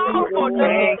all powerful.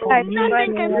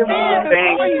 Nothing can stand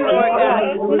before you, Lord God.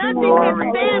 Nothing can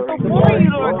stand before you,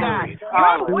 Lord God.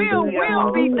 Your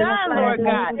will be done, Lord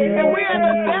God. And we are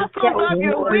the vessels of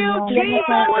your will, Jesus.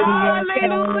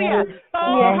 Hallelujah.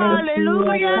 Oh,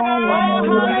 hallelujah. Oh,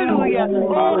 hallelujah.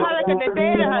 Oh,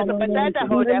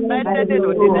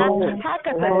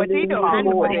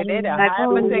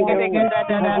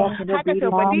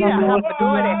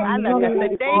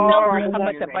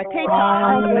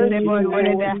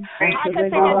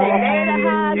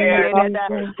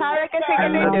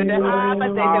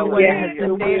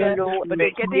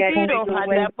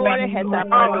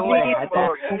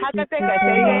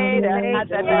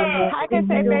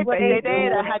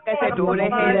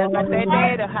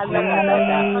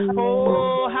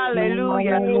 Oh,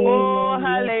 hallelujah. Oh,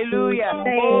 hallelujah.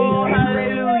 Oh,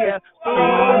 hallelujah.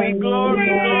 Glory, glory,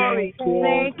 glory.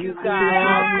 Thank you, God.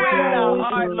 How great thou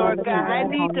art, Lord God. I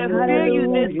need to feel you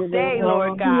this day,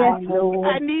 Lord God.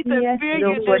 I need to feel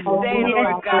you this day,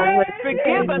 Lord God.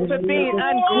 Forgive us for being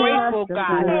ungrateful,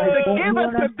 God. Forgive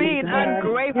us for being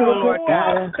ungrateful, Lord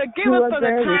God. Forgive us for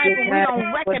the times when we don't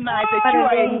recognize that you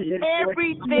are in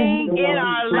everything in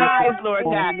our lives, Lord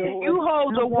God. You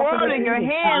hold the world in your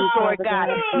hands, Lord God.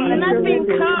 Nothing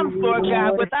comes, Lord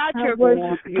God, without your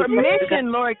permission,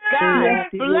 Lord God.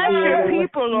 Bless your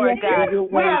people, Lord God.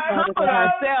 We have humbled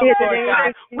ourselves, Lord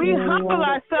God. We humble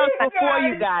ourselves before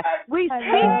you, God. We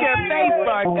seek your face,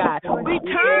 Lord God. We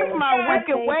turn from our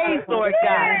wicked ways, Lord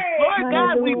God. Lord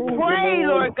God, we pray,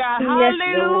 Lord God.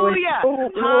 Hallelujah.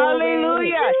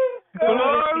 Hallelujah.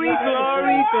 Glory,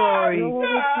 glory, glory.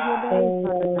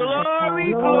 Glory,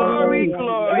 glory,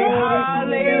 glory.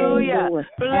 Hallelujah. Hallelujah.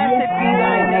 Blessed be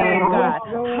thy name, God.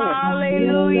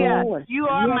 Hallelujah. You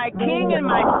are my King and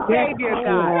my Savior,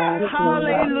 God.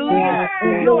 Hallelujah.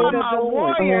 You are my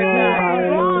warrior, God.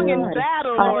 Strong in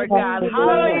battle, Lord God.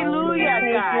 Hallelujah,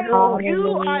 God.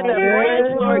 You are the branch,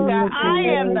 Lord God. I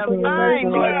am the vine,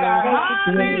 Lord God.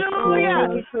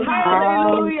 Hallelujah.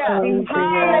 Hallelujah.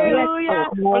 Hallelujah.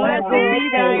 Blessed be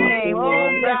thy name. Oh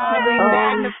God, we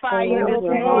magnify you this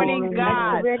morning,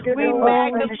 God. We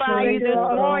magnify you this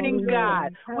morning,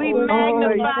 God. We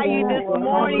magnify you this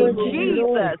morning,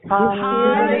 Jesus.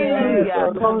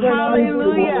 Hallelujah.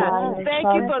 Hallelujah. Thank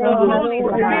you for the Holy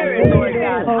Spirit, Lord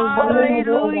God.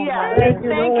 Hallelujah.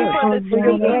 Thank you for the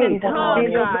speaking in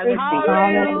tongues, God.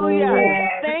 Hallelujah.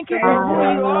 Thank you for who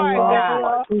you are,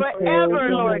 God. Forever,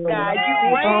 Lord God. You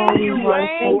reign, you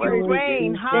reign, you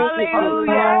reign.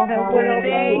 Hallelujah.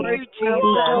 Thank you,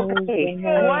 Jesus.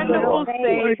 Wonderful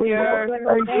Savior.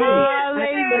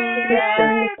 Hallelujah.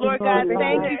 Lord God,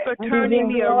 thank you for turning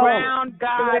me around,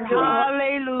 God.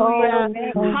 Hallelujah.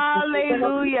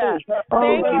 Hallelujah.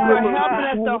 Thank you for helping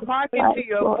us to hearken to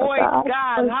your voice,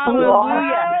 God.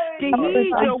 Hallelujah. To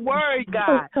heed your word,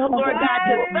 God. Lord God,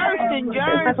 to thirst and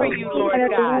yearn for you, Lord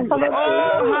God.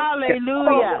 Oh,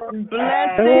 hallelujah.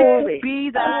 Blessed be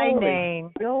thy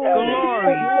name.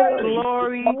 Glory,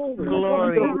 glory,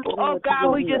 glory. Oh,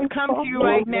 God, we just come to you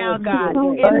right now, God,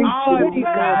 in awe of you,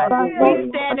 God. We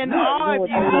stand in awe of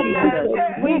you, Jesus.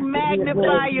 We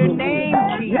magnify your name,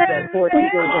 Jesus. We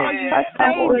call you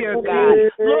Savior, God.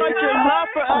 Lord, your love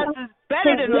for us is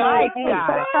better than life,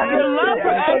 God. Your love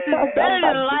for us is better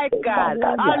than life, God.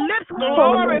 Our lips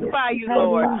glorify you,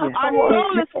 Lord. Our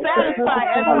soul is satisfied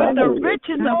as with the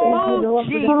riches of food,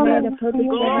 Jesus.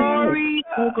 Glory,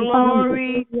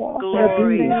 glory,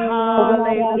 glory.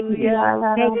 Hallelujah.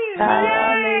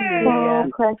 Hallelujah.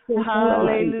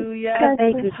 Hallelujah.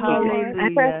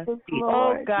 Hallelujah.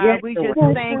 Oh, God, we just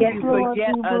thank you for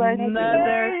yet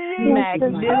another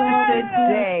magnificent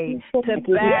day to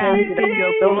bask in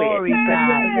your glory,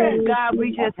 God. God, we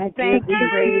just thank you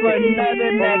for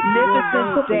another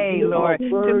magnificent day, Lord,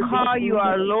 to call you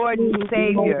our Lord and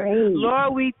Savior.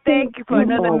 Lord, we thank you for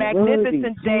another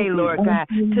magnificent day, Lord God,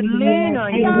 to lean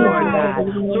on you, Lord God.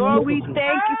 Lord, we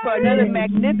thank you for another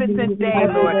magnificent day,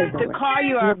 Lord, to call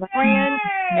you our friend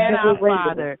and our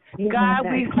Father. God,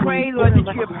 we pray, Lord,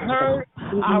 that you have heard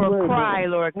our cry,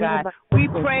 Lord God. We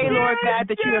pray, Lord God,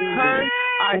 that you have heard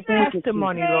our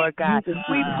testimony, Lord God.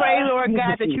 We pray, Lord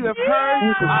God, that you have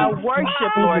heard our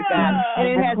worship, Lord God, and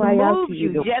it has moved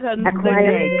you yet another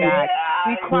day, God.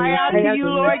 We cry out to you,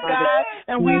 Lord God,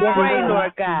 and we pray,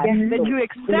 Lord God, that you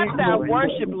accept our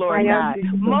worship, Lord God,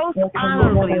 most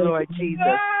honorably, Lord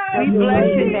Jesus. We bless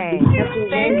your name.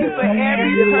 Thank you for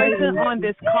every person on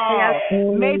this call.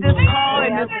 May this call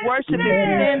and this worship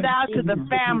extend out to the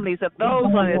families of those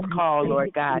on this call,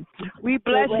 Lord God. We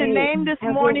bless your name this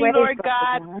morning, Lord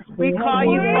God. We call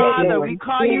you Father. We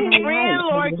call you friend,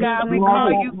 Lord God. We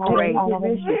call you great.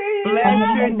 Bless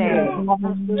your name.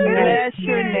 Bless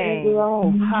your name.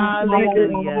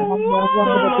 Hallelujah.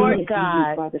 So, Lord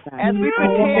God, as we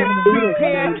prepare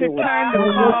to turn the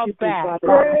call back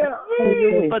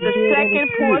for the second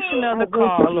portion of the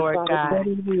call, Lord God,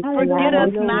 forget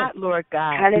us not, Lord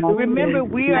God. Remember,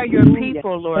 we are your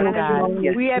people, Lord God.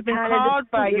 We have been called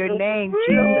by your name,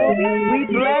 Jesus. We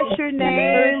bless your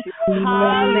name.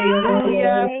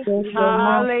 Hallelujah.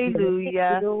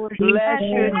 Hallelujah. Bless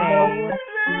your name.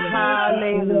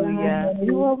 Hallelujah.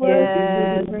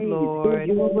 Yes, Lord.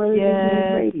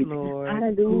 Yes, Lord.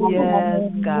 Yes,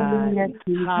 God.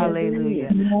 Hallelujah.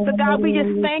 So, God, we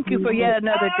just thank you for yet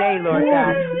another day, Lord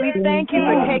God. We thank you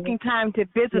for taking time to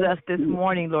visit us this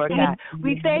morning, Lord God.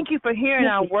 We thank you for hearing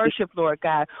our worship, Lord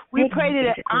God. We pray that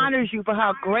it honors you for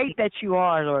how great that you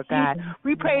are, Lord God.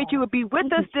 We pray that you would be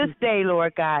with us this day,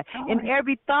 Lord God, in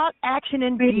every thought, action,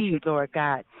 and deed, Lord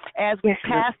God. As we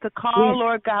pass the call,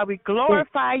 Lord God, we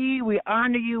glorify you, we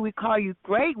honor you, we call you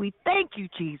great. We thank you,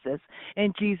 Jesus.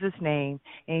 In Jesus' name,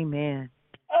 amen.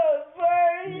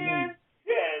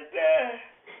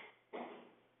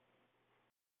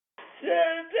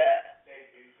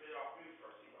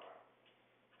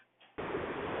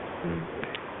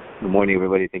 Good morning,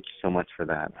 everybody. Thank you so much for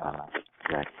that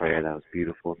prayer. That was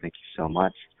beautiful. Thank you so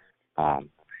much.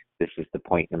 This is the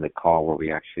point in the call where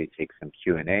we actually take some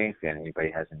Q&A. If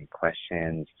anybody has any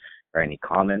questions or any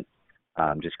comments,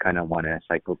 just kind of want to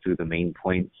cycle through the main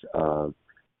points of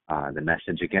the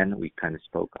message again. We kind of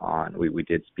spoke on, we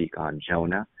did speak on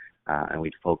Jonah, and we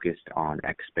focused on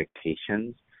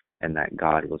expectations and that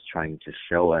God was trying to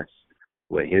show us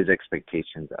what his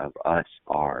expectations of us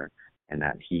are, and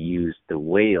that he used the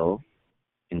whale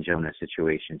in Jonah's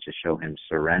situation to show him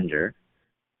surrender.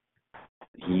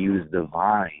 he used the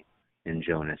vine in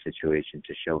Jonah's situation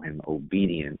to show him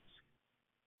obedience,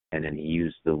 and then he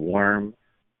used the worm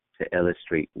to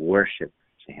illustrate worship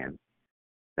to him.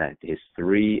 That his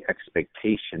three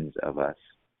expectations of us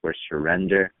were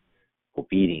surrender,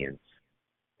 obedience,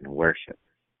 and worship.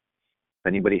 If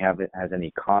anybody has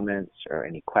any comments or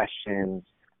any questions,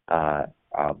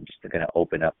 I'm just going to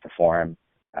open up the forum.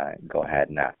 Go ahead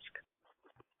and ask.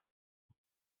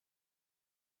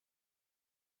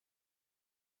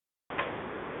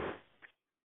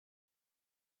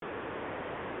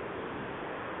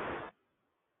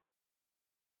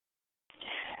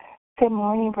 Good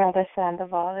morning, Brother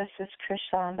Sandoval. This is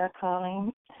Krishanda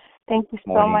calling. Thank you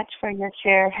so much for your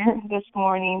share this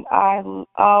morning. I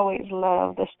always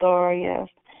love the story of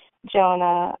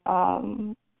Jonah.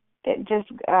 It just,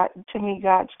 to me,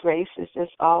 God's grace is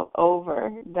just all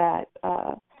over that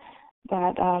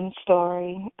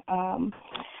story. And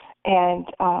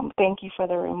thank you for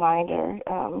the reminder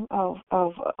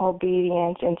of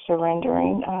obedience and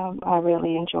surrendering. I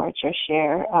really enjoyed your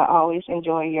share. I always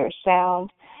enjoy your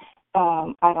sound.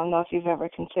 I don't know if you've ever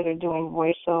considered doing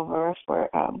voiceover for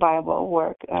Bible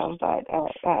work, but I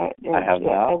have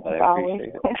now, but I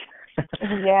appreciate it.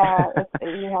 Yeah,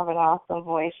 you have an awesome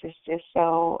voice. It's just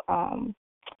so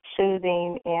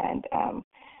soothing, and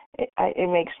it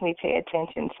makes me pay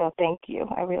attention. So thank you.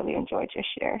 I really enjoyed your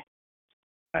share.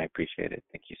 I appreciate it.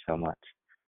 Thank you so much.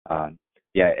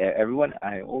 Everyone,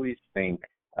 I always think,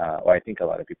 or I think a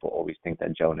lot of people always think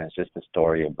that Jonah is just a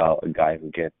story about a guy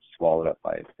who gets swallowed up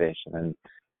by a fish and then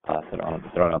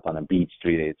thrown up on a beach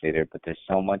 3 days later. But there's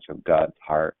so much of God's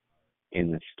heart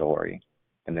in the story,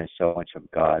 and there's so much of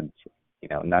God's,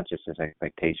 not just his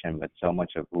expectation, but so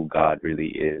much of who God really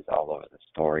is all over the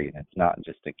story. And it's not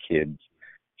just a kid's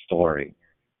story.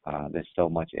 There's so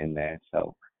much in there.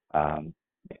 So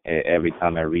every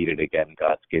time I read it again,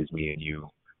 God gives me a new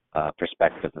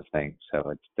perspective of things.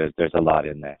 So there's a lot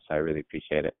in there. So I really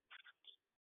appreciate it.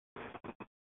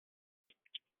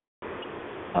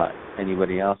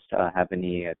 Anybody else have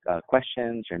any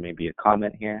questions or maybe a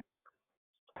comment here?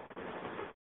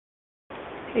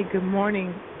 Hey, good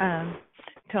morning,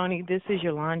 Tony. This is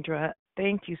Yolandra.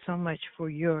 Thank you so much for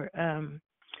your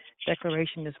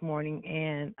declaration this morning.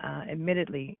 And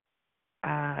admittedly,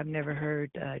 I've never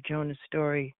heard Jonah's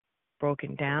story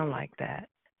broken down like that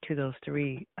to those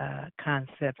three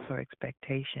concepts or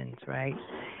expectations, right?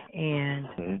 And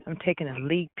I'm taking a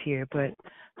leap here, but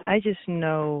I just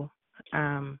know,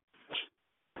 I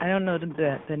don't know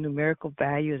the numerical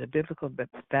value or the biblical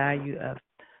value of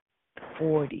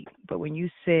 40, but when you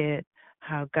said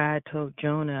how God told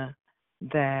Jonah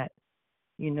that,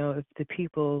 if the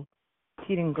people,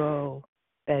 he didn't go,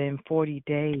 that in 40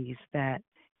 days that,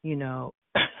 he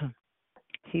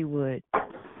would,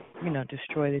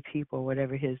 destroy the people,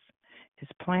 whatever his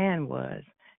plan was.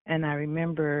 And I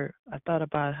thought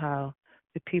about how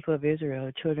the people of Israel,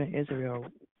 the children of Israel,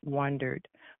 wandered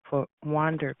for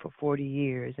 40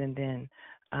 years, and then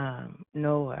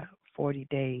Noah 40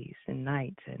 days and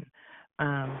nights. And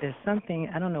there's something,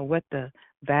 I don't know what the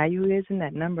value is in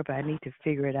that number, but I need to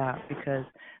figure it out, because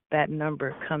that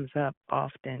number comes up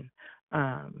often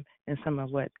in some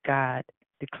of what God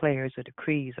declares or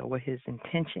decrees, or what his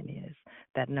intention is,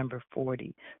 that number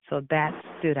 40. So that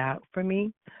stood out for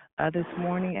me this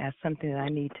morning as something that I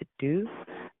need to do.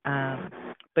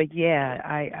 But yeah,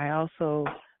 I also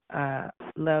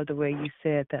love the way you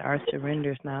said that our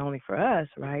surrender is not only for us,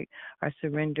 right? Our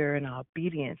surrender and our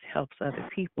obedience helps other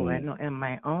people. I know in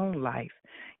my own life,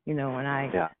 when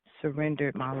I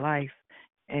surrendered my life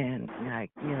and I,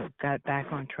 got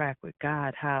back on track with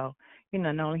God, how,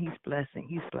 not only he's blessed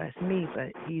me,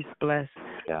 but he's blessed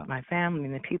my family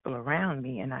and the people around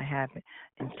me, and I have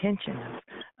intention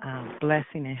of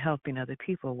blessing and helping other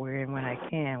people where and when I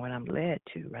can, when I'm led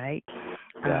to, right?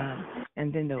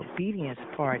 And then the obedience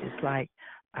part is like,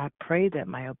 I pray that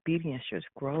my obedience just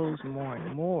grows more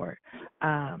and more.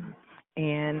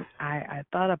 And I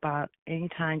thought about any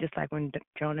time, just like when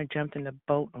Jonah jumped in the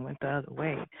boat and went the other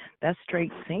way, that's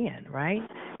straight sin, right?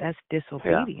 That's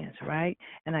disobedience, right?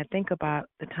 And I think about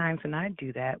the times when I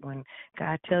do that, when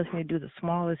God tells me to do the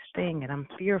smallest thing and I'm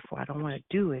fearful, I don't want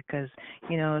to do it because,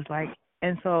 it's like,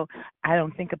 and so I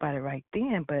don't think about it right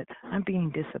then, but I'm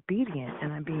being disobedient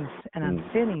and I'm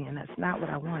sinning, and that's not what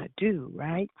I want to do,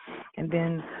 right? And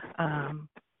then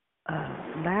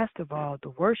last of all,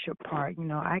 the worship part,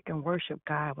 I can worship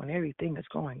God when everything is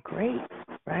going great,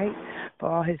 right? For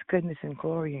all his goodness and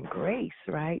glory and grace,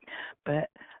 right? But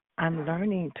I'm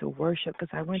learning to worship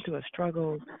because I went through a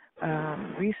struggle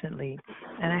recently,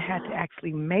 and I had to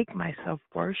actually make myself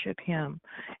worship Him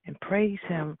and praise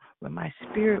Him when my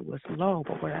spirit was low.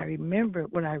 But what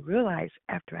I realized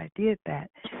after I did that,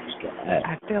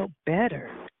 I felt better.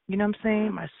 You know what I'm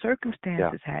saying? My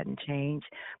circumstances hadn't changed,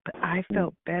 but I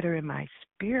felt better in my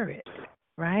spirit,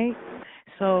 right?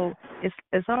 So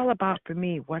it's all about, for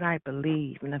me, what I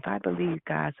believe. And if I believe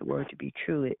God's word to be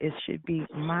true, it should be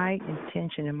my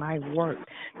intention and my work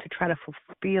to try to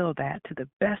fulfill that to the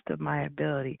best of my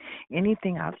ability.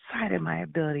 Anything outside of my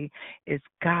ability is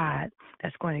God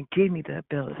that's going to give me the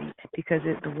ability, because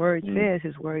the word says,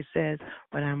 His word says,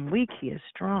 when I'm weak, He is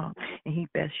strong, and He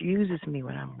best uses me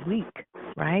when I'm weak,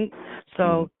 right?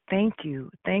 So thank you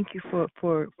for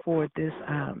this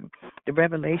the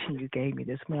revelation you gave me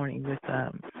this morning with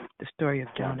the story of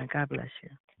Jonah. God bless you.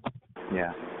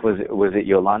 Yeah. Was it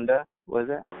Yolanda? Was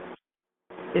it?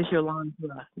 It's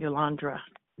Yolandra.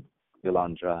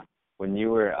 Yolandra. When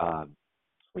you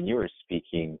were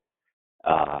speaking,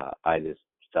 I just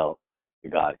felt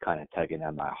God kind of tugging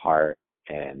at my heart,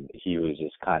 and He was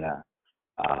just kind of,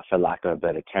 for lack of a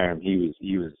better term, He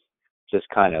was just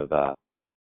kind of.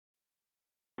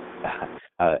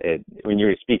 When you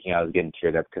were speaking, I was getting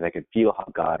teared up because I could feel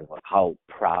how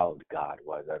proud God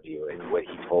was of you, and what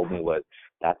He told me was,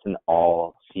 that's an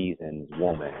all seasons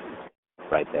woman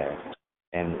right there.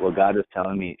 And what God was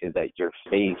telling me is that your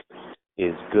faith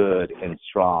is good and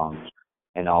strong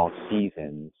in all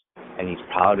seasons, and He's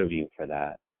proud of you for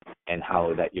that. And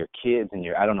how that your kids and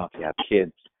I don't know if you have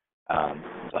kids,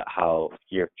 but how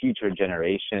your future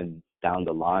generations down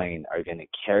the line are going to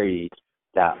carry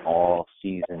that all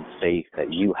season faith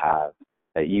that you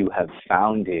have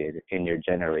founded in your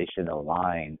generational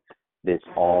line, this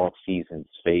all seasons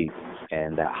faith,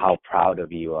 and that how proud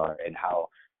of you are, and how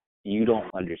you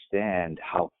don't understand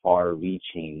how far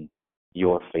reaching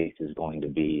your faith is going to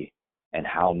be, and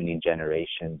how many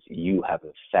generations you have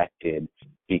affected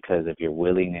because of your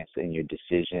willingness and your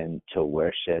decision to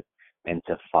worship and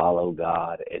to follow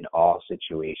God in all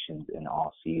situations, in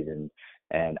all seasons.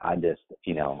 And I just,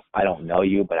 I don't know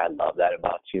you, but I love that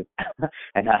about you.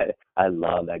 And I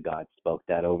love that God spoke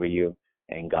that over you,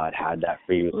 and God had that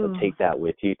for you. So take that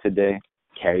with you today.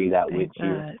 Carry that with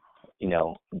you.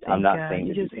 I'm not saying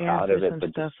to be proud of it, but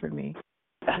stuff for me.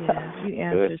 Yeah, you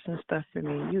answered some stuff for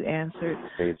me. You answered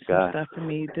some stuff for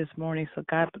me this morning. So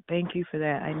God, thank you for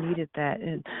that. I needed that.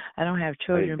 And I don't have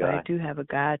children, but I do have a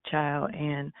godchild,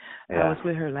 and I was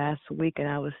with her last week,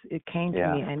 and it came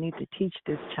to me, I need to teach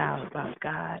this child about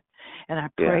God. And I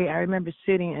pray. I remember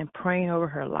sitting and praying over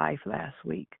her life last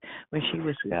week when she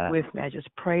was with me. I just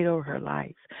prayed over her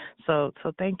life. So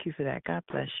thank you for that. God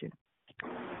bless you.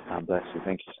 God bless you.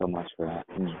 Thank you so much for that.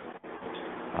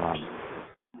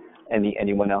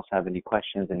 Anyone else have any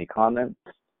questions, any comments?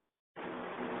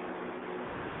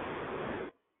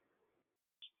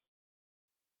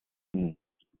 Good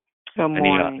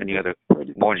morning. Any other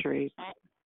morning?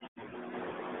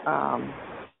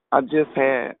 I just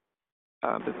had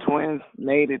the twins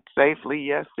made it safely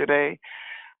yesterday.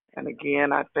 And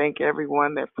again, I thank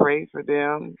everyone that prayed for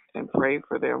them and prayed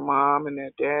for their mom and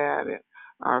their dad and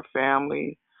our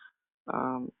family.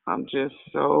 I'm just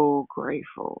so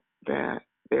grateful that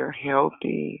they're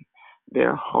healthy,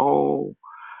 they're whole.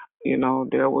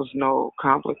 There was no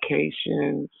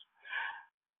complications.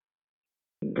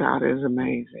 God is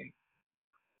amazing.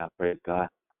 Praise God.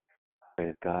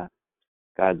 Praise God.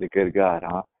 God's a good God,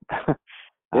 huh?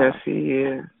 Yes, He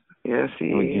is. Yes, He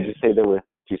is. Did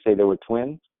you say there were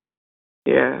twins?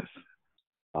 Yes.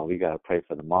 Oh, we gotta pray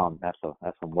for the mom. That's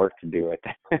some work to do right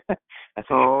there.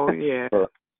 Yeah.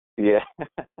 Yeah.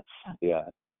 Yeah.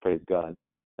 Praise God.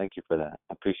 Thank you for that.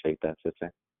 I appreciate that,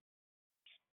 sister.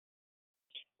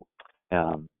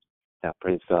 Yeah,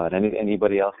 praise God.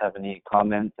 Anybody else have any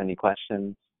comments, any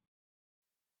questions?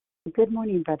 Good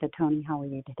morning, Brother Tony. How are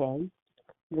you today?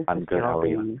 I'm good. How are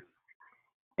you?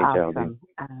 Hey, awesome.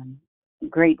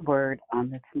 Great word on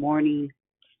this morning.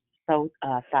 So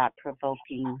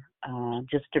thought-provoking.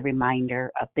 Just a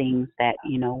reminder of things that,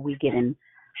 we get in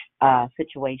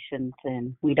situations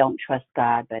and we don't trust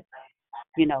God, but,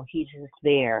 He's just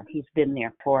there. He's been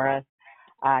there for us.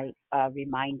 I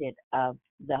reminded of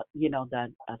the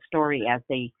story as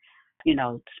they,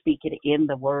 speak it in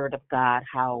the Word of God,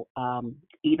 how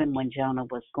even when Jonah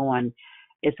was going,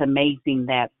 it's amazing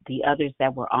that the others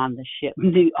that were on the ship,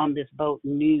 on this boat,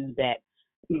 knew that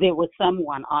there was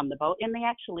someone on the boat, and they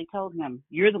actually told him,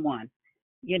 "You're the one.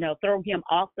 Throw him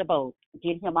off the boat,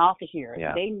 get him off of here."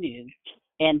 Yeah. They knew,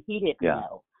 and he didn't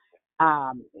know.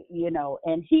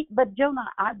 But Jonah,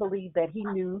 I believe that he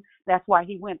knew. That's why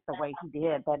he went the way he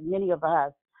did. That many of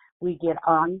us, we get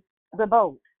on the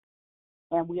boat,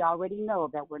 and we already know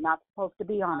that we're not supposed to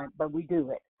be on it, but we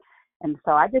do it. And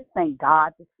so I just thank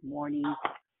God this morning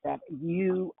that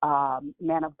you,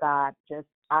 man of God, just,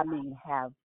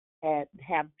 have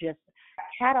just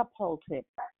catapulted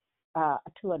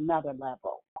to another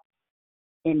level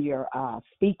in your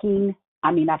speaking.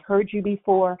 I mean, I've heard you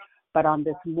before, but on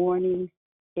this morning,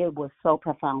 it was so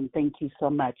profound. Thank you so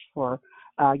much for,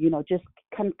 just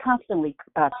constantly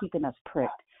keeping us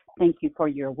pricked. Thank you for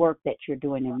your work that you're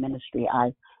doing in ministry.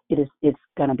 It's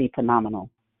going to be phenomenal.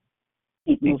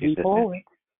 Keep moving forward.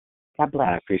 God bless.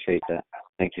 I appreciate that.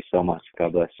 Thank you so much.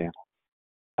 God bless you.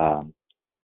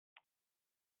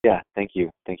 Thank you.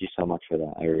 Thank you so much for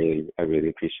that. I really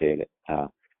appreciate it.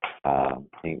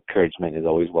 Encouragement is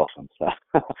always welcome. So,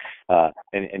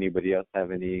 anybody else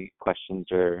have any questions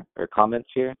or comments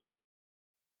here?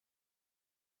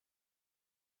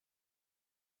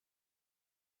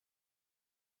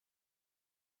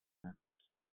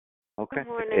 Okay. Good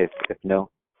morning. If no,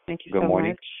 thank you good so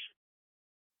morning. much.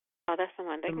 Oh, that's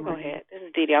someone. They can go morning. ahead. This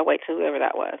is Dee Dee. I'll wait till whoever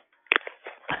that was.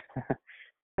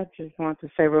 I just want to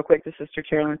say real quick to Sister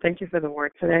Carolyn, thank you for the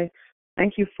word today.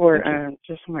 Thank you for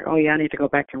just like, oh yeah, I need to go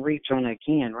back and read Jonah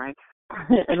again, right?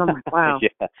 And I'm like, wow.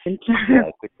 Yeah.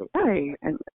 Right,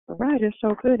 and right, it's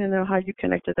so good. And then how you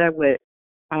connected that with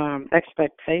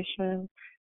expectation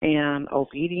and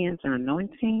obedience and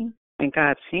anointing and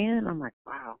God's hand. I'm like,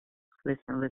 wow.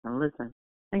 Listen.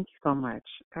 Thank you so much.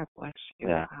 God bless you.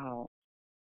 Yeah. Wow.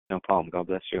 No problem. God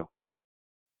bless you.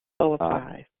 So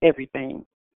applies everything.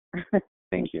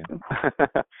 Thank you.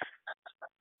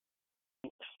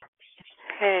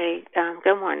 Hey,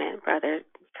 good morning, Brother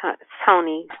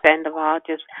Tony Sandoval.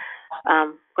 Just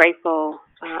grateful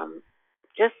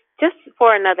just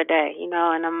for another day,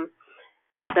 and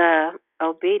the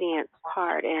obedience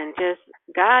part, and just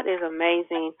God is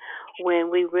amazing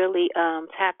when we really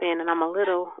tap in. And I'm a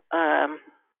little I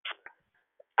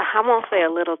won't say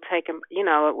a little taken,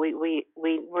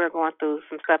 we're going through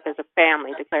some stuff as a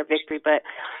family, declare victory, but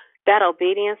that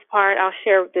obedience part, I'll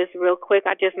share this real quick.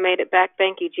 I just made it back.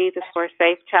 Thank you, Jesus, for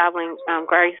safe traveling,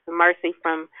 grace and mercy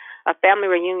from a family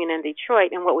reunion in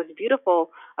Detroit. And what was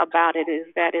beautiful about it is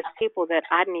that it's people that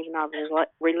I didn't even know I was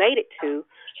related to.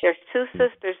 There's two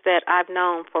sisters that I've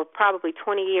known for probably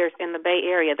 20 years in the Bay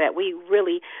Area that we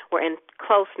really were in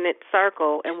close-knit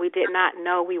circle, and we did not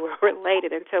know we were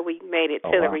related until we made it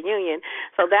to the reunion.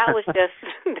 So that was just,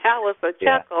 that was a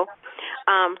chuckle.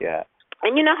 Yeah.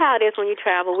 And you know how it is when you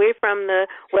travel. We're from the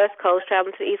West Coast,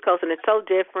 traveling to the East Coast, and it's so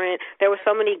different. There were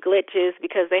so many glitches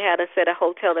because they had us at a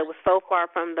hotel that was so far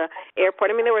from the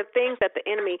airport. I mean, there were things that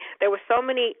there were so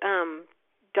many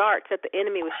darts that the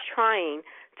enemy was trying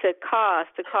to cause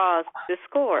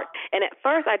discord. And at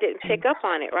first I didn't pick up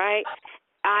on it, right?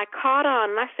 I caught on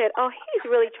and I said, oh, he's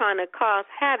really trying to cause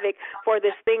havoc for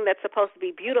this thing that's supposed to be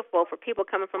beautiful for people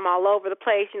coming from all over the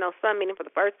place, some meeting for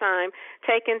the first time,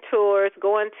 taking tours,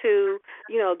 going to,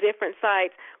 different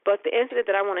sites. But the incident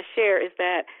that I want to share is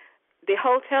that the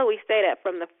hotel we stayed at,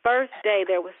 from the first day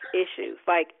there was issues.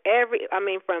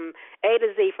 From A to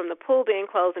Z, from the pool being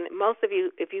closed, and most of you,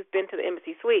 if you've been to the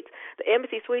Embassy Suites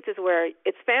is where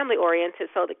it's family oriented,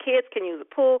 so the kids can use the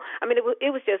pool. I mean, it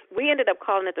was just, we ended up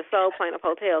calling it the Soul Plane of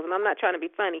hotels, and I'm not trying to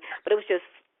be funny, but it was just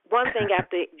one thing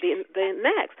after the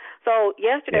next. So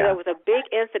yesterday there was a big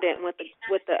incident with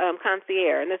the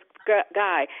concierge and this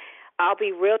guy. I'll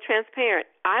be real transparent.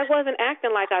 I wasn't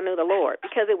acting like I knew the Lord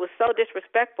because it was so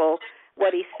disrespectful what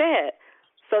he said.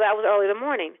 So that was early in the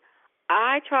morning.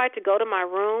 I tried to go to my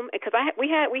room because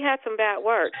we had some bad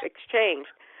words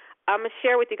exchanged. I'm going to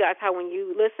share with you guys how when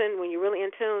you listen, when you're really in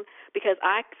tune, because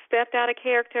I stepped out of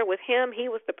character with him. He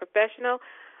was the professional.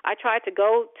 I tried to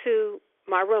go to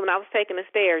my room, and I was taking the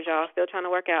stairs, y'all, still trying to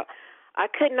work out. I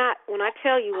could not, when I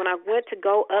tell you, when I went to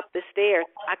go up the stairs,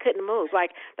 I couldn't move.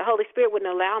 Like the Holy Spirit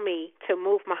wouldn't allow me to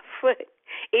move my foot.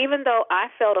 Even though I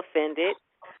felt offended,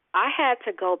 I had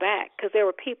to go back because there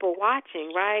were people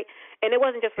watching, right? And it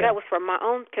wasn't just for that, it was for my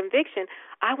own conviction.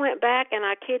 I went back, and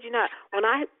I kid you not, when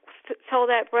I told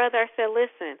that brother, I said,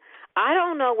 listen, I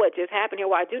don't know what just happened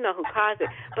here. Well, I do know who caused it,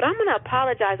 but I'm going to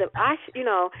apologize if I,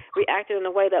 reacted in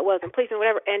a way that wasn't pleasing,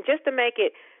 whatever. And just to make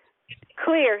it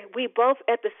clear, we both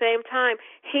at the same time,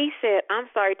 he said, I'm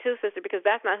sorry too, sister, because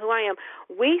that's not who I am.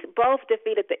 We both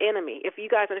defeated the enemy, if you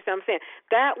guys understand what I'm saying.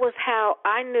 That was how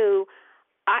I knew,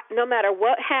 no matter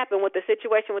what happened with the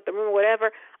situation with the room or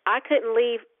whatever, I couldn't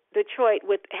leave Detroit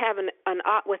with having an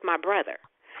ought with my brother.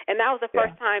 And that was the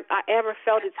first time I ever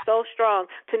felt it so strong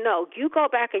to know, you go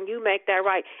back and you make that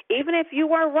right. Even if you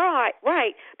were right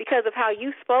because of how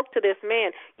you spoke to this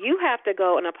man, you have to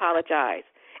go and apologize.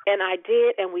 And I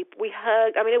did, and we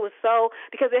hugged. I mean, it was so,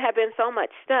 because there had been so much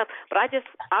stuff. But I just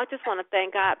want to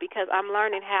thank God, because I'm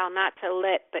learning how not to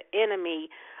let the enemy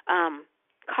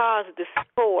cause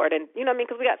discord, and you know what I mean,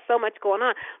 because we got so much going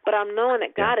on. But I'm knowing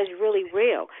that God is really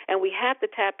real, and we have to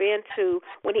tap into,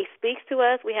 when He speaks to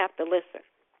us, we have to listen.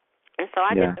 And so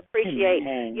I just appreciate,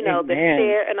 the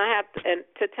share, and I have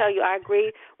to tell you, I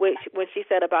agree with when she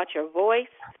said about your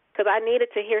voice, because I needed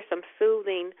to hear some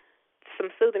soothing,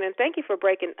 and thank you for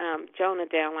breaking Jonah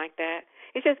down like that.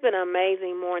 It's just been an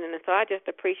amazing morning, and so I just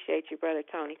appreciate you, Brother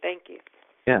Tony. Thank you.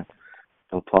 Yeah,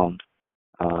 no problem.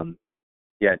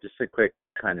 Just a quick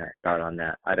kind of thought on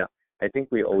that. I think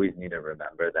we always need to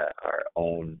remember that our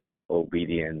own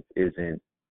obedience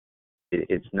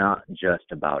it's not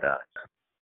just about us.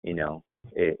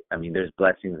 There's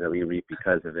blessings that we reap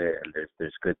because of it, and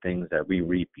there's good things that we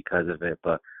reap because of it,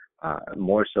 but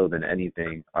more so than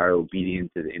anything, our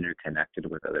obedience is interconnected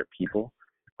with other people,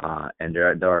 and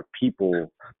there are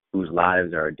people whose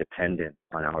lives are dependent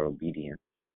on our obedience.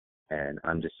 And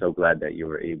I'm just so glad that you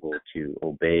were able to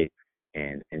obey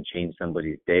and change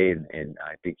somebody's day, and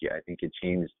I think it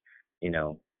changed,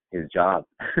 his job.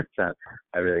 So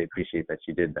I really appreciate that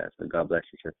you did that. So God bless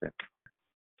you, sister.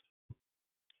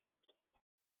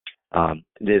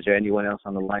 Is there anyone else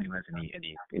on the line who has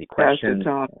any questions?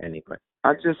 Any questions?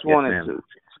 I just wanted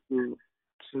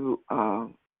to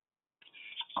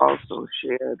also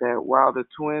share that while the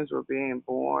twins were being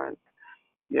born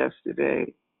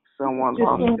yesterday, someone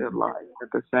lost their life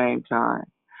at the same time.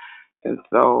 And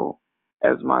so,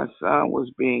 as my son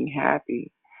was being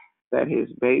happy that his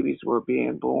babies were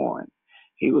being born,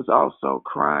 he was also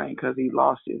crying because he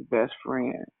lost his best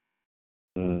friend.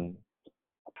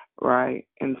 Right?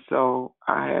 And so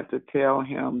I had to tell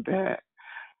him that,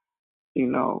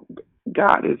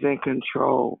 God is in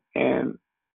control. And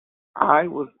I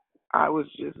was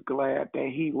just glad that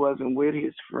he wasn't with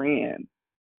his friend.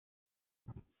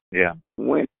 Yeah.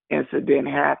 When the incident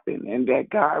happened, and that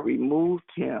God removed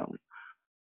him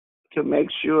to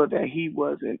make sure that he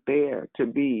wasn't there to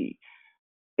be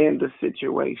in the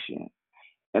situation.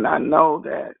 And I know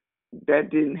that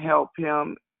didn't help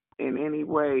him in any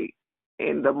way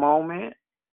in the moment,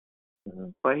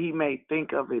 but he may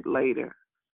think of it later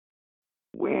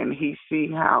when he see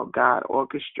how God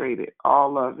orchestrated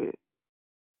all of it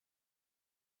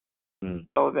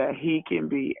so that he can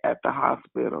be at the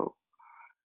hospital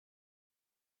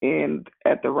and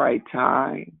at the right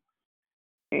time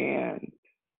and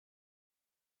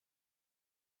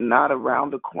not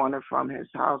around the corner from his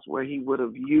house where he would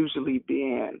have usually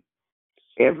been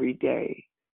every day,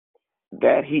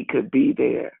 that he could be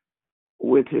there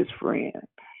with his friend.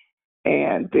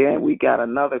 And then we got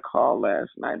another call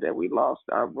last night that we lost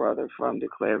our brother from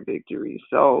Declare Victory.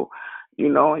 So,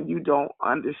 and you don't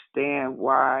understand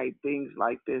why things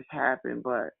like this happen,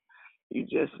 but you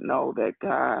just know that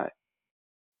God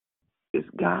is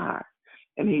God,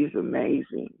 and He's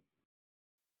amazing.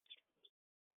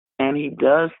 And He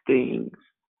does things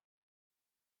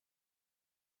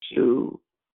to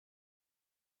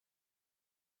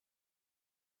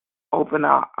open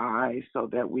our eyes so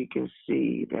that we can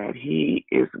see that He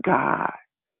is God.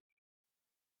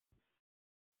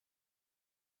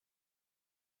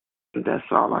 That's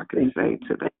all I can say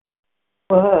today.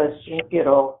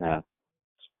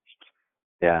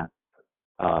 Yeah.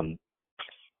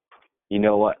 You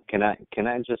know what? Can I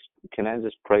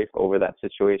just pray over that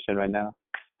situation right now?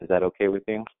 Is that okay with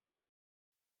you?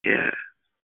 Yeah.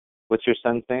 What's your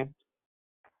son's name?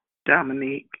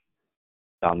 Dominique.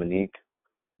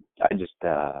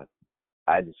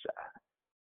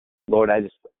 Lord, I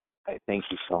thank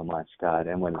you so much, God.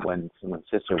 And when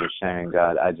sister was sharing,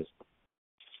 God, I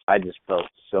just felt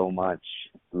so much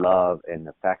love and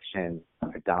affection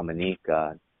for Dominique,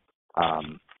 God.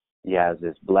 He has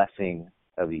this blessing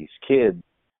of these kids,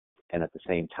 and at the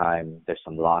same time, there's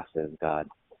some losses, God.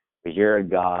 But you're a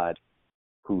God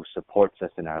who supports us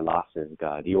in our losses,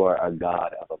 God. You are a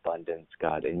God of abundance,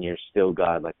 God, and you're still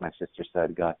God, like my sister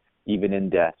said, God. Even in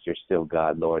death, you're still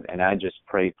God, Lord. And I just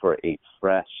pray for a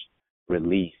fresh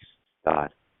release,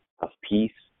 God, of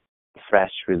peace,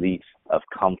 fresh release of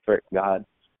comfort, God,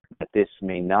 that this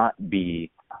may not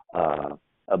be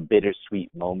a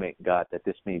bittersweet moment, God, that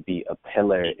this may be a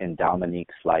pillar in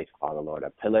Dominique's life, Father, Lord, a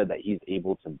pillar that he's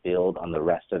able to build on the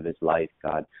rest of his life,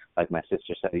 God. Like my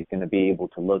sister said, he's going to be able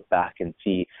to look back and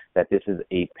see that this is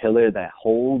a pillar that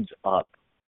holds up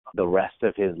the rest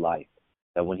of his life.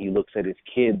 That when he looks at his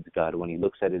kids, God, when he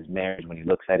looks at his marriage, when he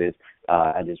looks at his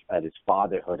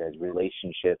fatherhood, his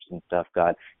relationships and stuff,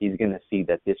 God, he's going to see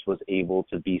that this was able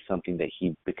to be something that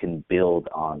he can build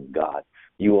on, God.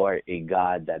 You are a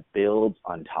God that builds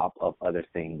on top of other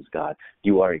things, God.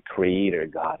 You are a creator,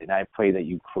 God. And I pray that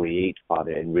you create,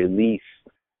 Father, and release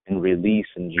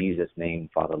in Jesus' name,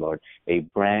 Father Lord, a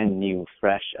brand new,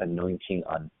 fresh anointing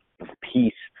of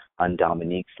peace on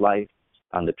Dominique's life,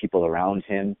 on the people around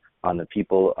him, on the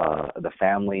people, the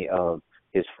family of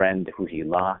his friend who he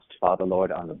lost, Father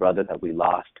Lord, on the brother that we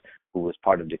lost who was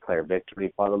part of Declare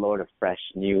Victory, Father Lord, a fresh,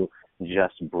 new,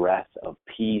 just breath of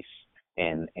peace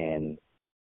and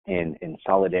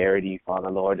solidarity, Father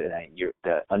Lord, and you're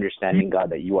the understanding, God,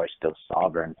 that you are still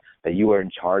sovereign, that you are in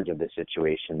charge of the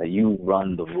situation, that you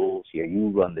run the rules here, you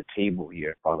run the table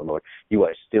here, Father Lord. You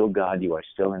are still God, you are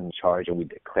still in charge, and we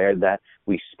declare that.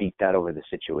 We speak that over the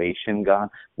situation, God.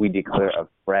 We declare a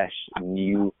fresh,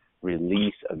 new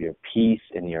release of your peace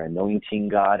and your anointing,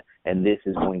 God, and this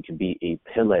is going to be a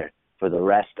pillar for the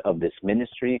rest of this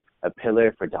ministry, a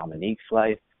pillar for Dominique's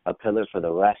life, a pillar for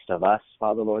the rest of us,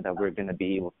 Father Lord, that we're going to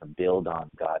be able to build on,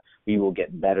 God. We will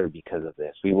get better because of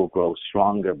this. We will grow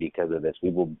stronger because of this. We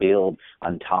will build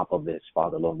on top of this,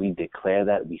 Father Lord. We declare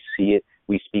that. We see it.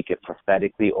 We speak it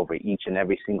prophetically over each and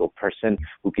every single person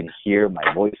who can hear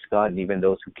my voice, God, and even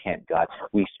those who can't, God.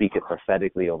 We speak it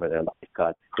prophetically over their life,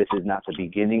 God. This is not the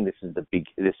beginning. This is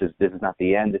not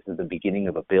the end. This is the beginning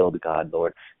of a build, God,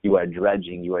 Lord. You are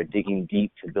dredging. You are digging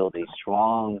deep to build a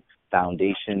strong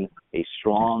foundation, a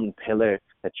strong pillar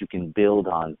that you can build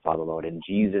on, Father Lord. In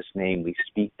Jesus' name, we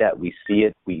speak that, we see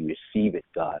it, we receive it,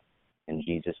 God. In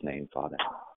Jesus' name, Father.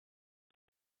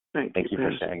 Thank you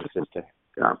for sharing, sister.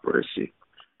 God bless you.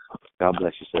 God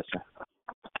bless you, sister.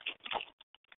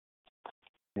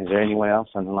 Is there anyone else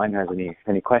on the line who has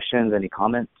any questions, any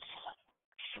comments?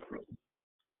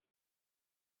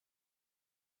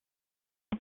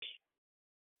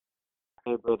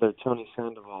 Hey, Brother Tony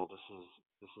Sandoval.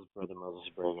 This is Brother Moses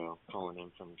Bravo calling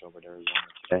in from Gilbert, Arizona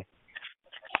today.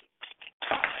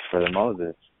 Brother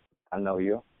Moses, I know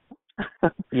you.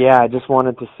 Yeah, I just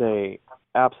wanted to say,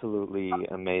 absolutely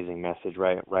amazing message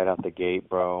right out the gate,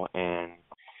 bro. And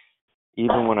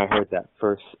even when I heard that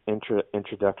first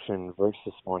introduction verse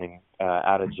this morning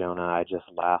out of Jonah, I just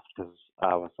laughed because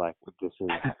I was like, "This is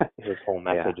his whole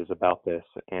message is about this,"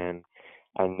 and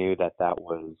I knew that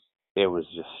it was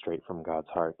just straight from God's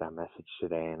heart, that message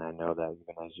today. And I know that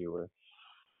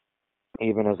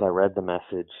even as I read the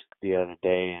message the other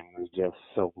day and was just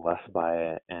so blessed by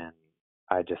it, and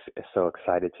I just so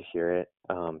excited to hear it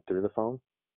through the phone.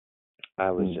 I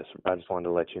just wanted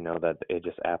to let you know that it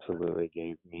just absolutely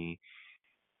gave me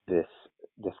this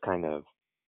kind of,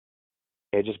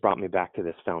 it just brought me back to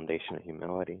this foundation of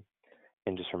humility,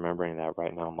 and just remembering that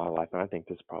right now in my life, and I think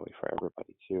this is probably for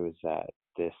everybody too, is that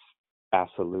this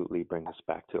absolutely brings us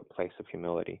back to a place of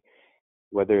humility,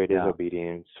 whether it is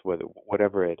obedience,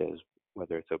 whatever it is,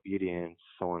 whether it's obedience,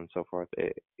 so on and so forth.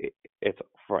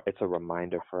 It's a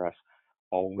reminder for us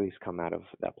always come out of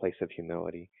that place of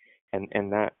humility, and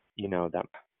that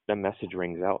that message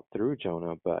rings out through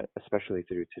Jonah, but especially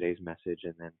through today's message,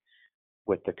 and then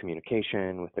with the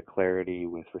communication, with the clarity,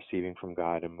 with receiving from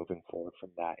God and moving forward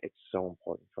from that. It's so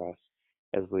important for us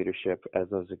as leadership, as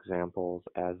those examples,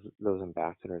 as those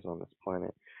ambassadors on this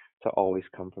planet, to always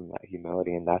come from that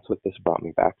humility. And that's what this brought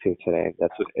me back to today.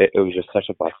 It was just such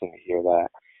a blessing to hear that.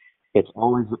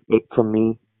 For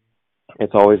me,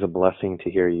 it's always a blessing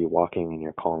to hear you walking in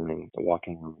your calling,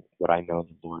 walking in what I know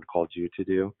the Lord called you to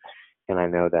do. And I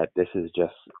know that this is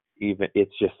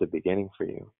it's just the beginning for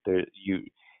you.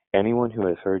 Anyone who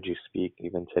has heard you speak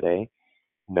even today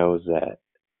knows that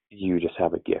you just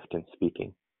have a gift in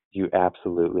speaking. You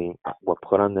absolutely were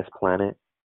put on this planet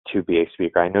to be a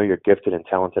speaker. I know you're gifted and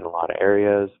talented in a lot of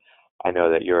areas. I know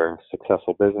that you're a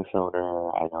successful business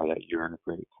owner. I know that you're a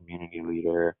great community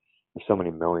leader. There's so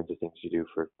many millions of things you do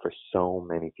for so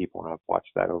many people, and I've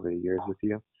watched that over the years with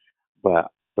you. But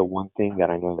the one thing that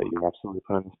I know that you're absolutely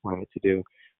put on this planet to do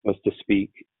was to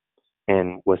speak,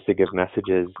 and was to give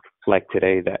messages like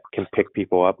today that can pick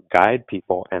people up, guide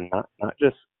people, and not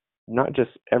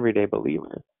just everyday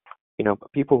believers,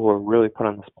 but people who are really put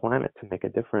on this planet to make a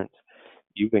difference.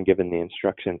 You've been given the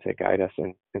instruction to guide us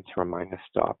and to remind us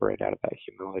to operate out of that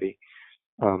humility.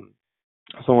 So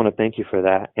I want to thank you for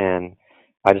that, and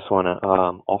I just want to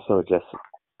also just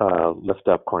lift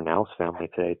up Cornell's family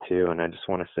today too. And I just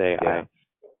want to say,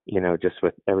 just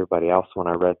with everybody else, when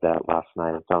I read that last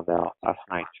night and found out last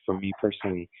night, for me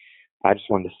personally, I just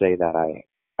wanted to say that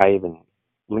I even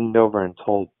leaned over and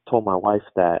told my wife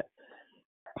that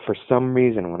for some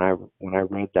reason when I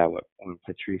read that when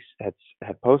Patrice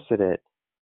had posted it,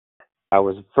 I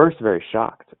was first very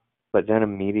shocked, but then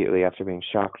immediately after being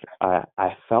shocked,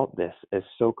 I felt this is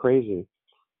so crazy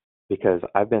because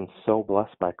I've been so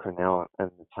blessed by Cornell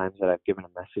and the times that I've given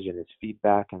a message and his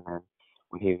feedback, and then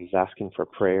when he was asking for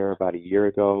prayer about a year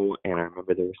ago, and I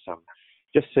remember there were some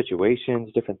just situations,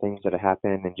 different things that had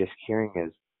happened, and just hearing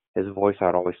his voice,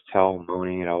 I'd always tell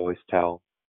Moni, I'd always tell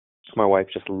my wife,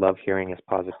 just love hearing his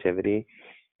positivity,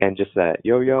 and just that,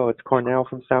 yo, it's Cornell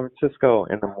from San Francisco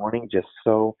in the morning, just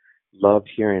so loved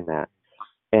hearing that.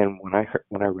 And when I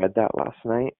read that last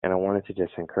night, and I wanted to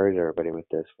just encourage everybody with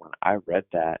this, when I read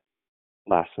that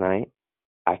last night,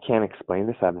 I can't explain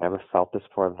this. I've never felt this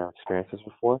before. I've never experienced this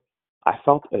before. I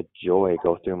felt a joy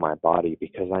go through my body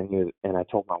because I knew, and I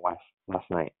told my wife last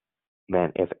night,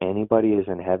 man, if anybody is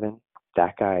in heaven,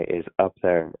 that guy is up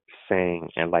there saying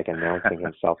and like announcing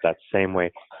himself that same way.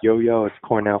 Yo, it's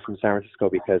Cornell from San Francisco,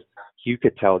 because you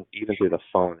could tell even through the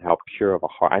phone how pure of a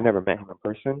heart. I never met him in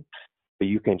person, but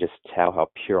you can just tell how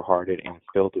pure-hearted and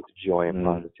filled with joy and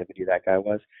positivity that guy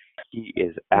was. He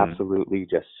is absolutely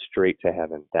just straight to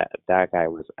heaven. That guy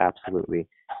was absolutely,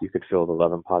 you could feel the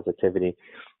love and positivity.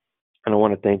 And I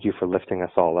want to thank you for lifting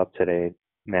us all up today,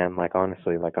 man. Like,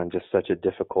 honestly, like on just such a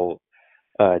difficult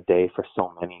day for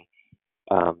so many.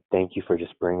 Thank you for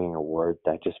just bringing a word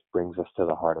that just brings us to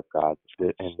the heart of God.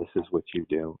 And this is what you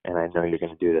do. And I know you're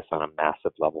going to do this on a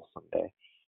massive level someday.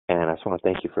 And I just want to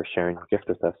thank you for sharing your gift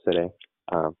with us today.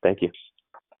 Thank you.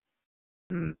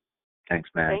 Thanks,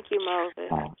 man. Thank you,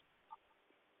 Moses.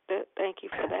 Thank you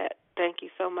for that. Thank you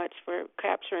so much for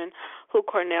capturing who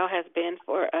Cornell has been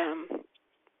for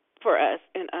us.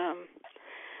 And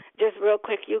just real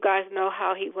quick, you guys know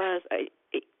how he was.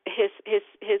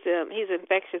 He's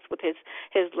infectious with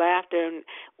his laughter, and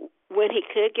when he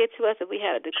could get to us, if we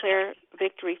had a declare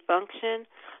victory function,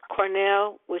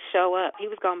 Cornell would show up. He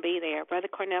was going to be there, Brother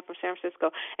Cornell from San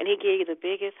Francisco, and he gave you the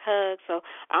biggest hug. So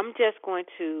I'm just going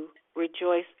to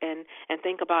rejoice and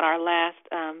think about our last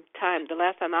time. The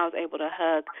last time I was able to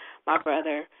hug my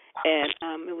brother, and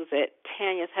it was at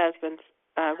Tanya's husband's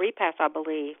repast, I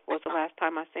believe, was the last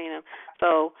time I seen him.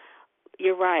 So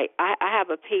you're right. I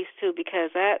have a piece too,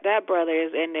 because that brother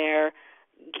is in there,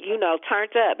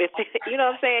 turned up. If you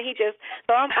know what I'm saying,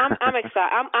 so I'm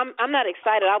excited. I'm not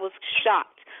excited. I was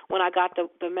shocked when I got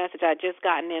the message. I just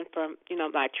gotten in from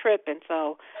my trip, and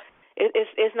so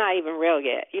it's not even real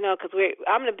yet, because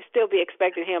I'm gonna still be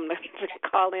expecting him to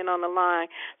call in on the line.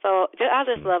 So I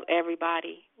just love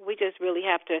everybody. We just really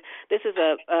have to. This is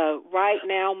a right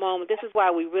now moment. This is why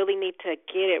we really need to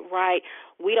get it right.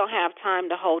 We don't have time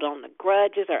to hold on to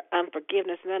grudges or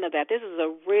unforgiveness, none of that. This is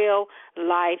a real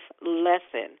life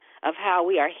lesson of how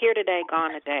we are here today,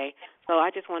 gone today. So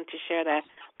I just wanted to share that.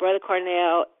 Brother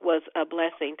Cornell was a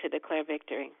blessing to declare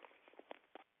victory.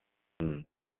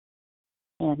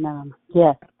 And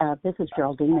yes, this is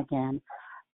Geraldine again.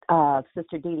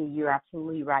 Sister Dee Dee, you're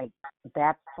absolutely right.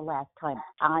 That's the last time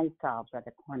I saw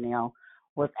Brother Cornell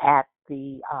was at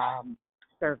the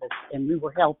service, and we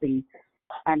were helping.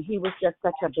 And he was just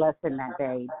such a blessing that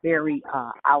day, very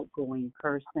outgoing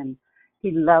person.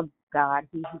 He loved God.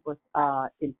 He was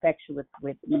infectious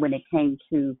with when it came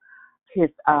to his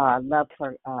love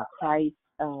for Christ.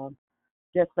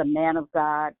 Just a man of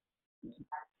God,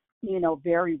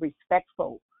 very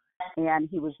respectful. And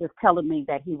he was just telling me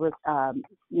that he was,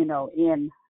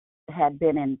 had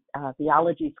been in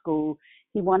theology school.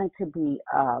 He wanted to be,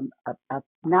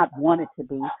 not wanted to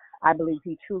be, I believe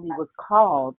he truly was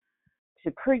called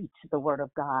to preach the word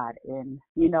of God. And,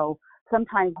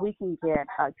 sometimes we can get,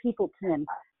 people can,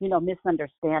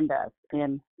 misunderstand us.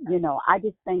 And, I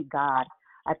just thank God.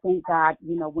 I thank God,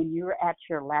 when you're at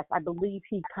your last, I believe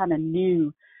he kind of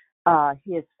knew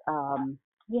his,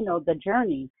 the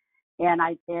journey.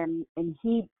 And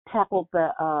he tackled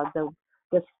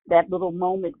that little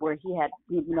moment where he had,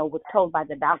 was told by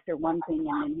the doctor one thing,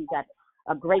 and then he got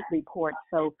a great report.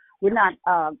 So we're not,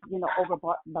 over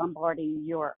bombarding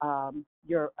your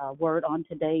word on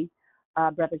today,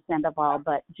 Brother Sandoval,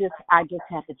 but I just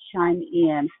had to chime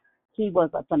in. He was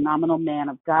a phenomenal man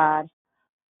of God.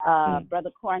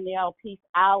 Brother Cornell, peace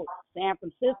out, San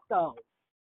Francisco.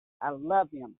 I love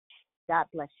him. God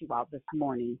bless you all this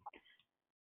morning.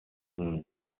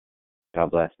 God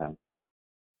bless him.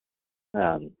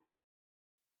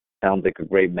 Sounds like a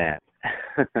great man.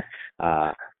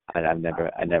 I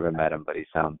never met him, but he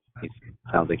sounds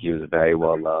like he was very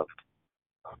well loved,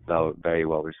 so very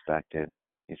well respected.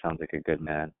 He sounds like a good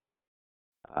man.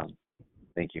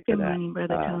 Thank you for that. Good morning,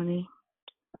 Brother Tony.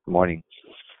 Good morning.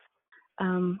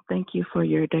 Thank you for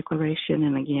your declaration.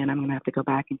 And again, I'm going to have to go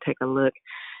back and take a look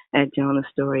at Jonah's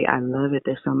story. I love it.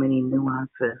 There's so many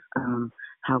nuances.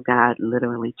 How God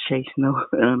literally chased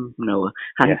Noah,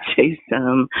 how he chased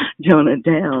Jonah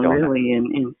down, really,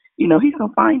 and He's going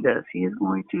to find us. He is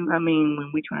going to,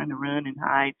 when we're trying to run and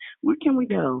hide, where can we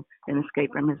go and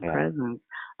escape from his presence?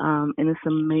 And it's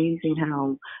amazing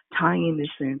how tying this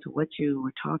into what you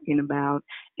were talking about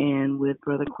and with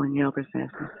Brother Cornell for San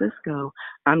Francisco,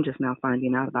 I'm just now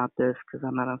finding out about this because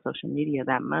I'm not on social media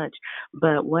that much.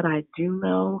 But what I do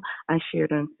know, I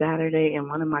shared on Saturday, and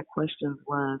one of my questions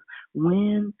was,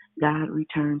 when God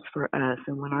returns for us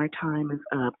and when our time is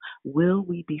up, will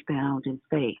we be found in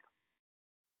faith?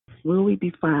 Will we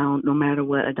be found no matter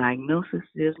what a diagnosis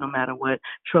is, no matter what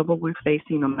trouble we're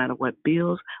facing, no matter what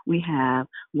bills we have?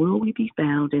 Will we be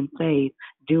found in faith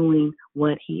doing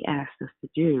what he asked us to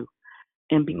do?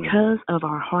 And because of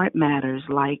our heart matters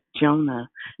like Jonah,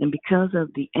 and because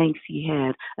of the angst he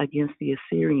had against the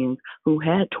Assyrians who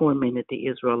had tormented the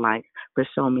Israelites for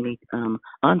so many,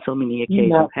 on so many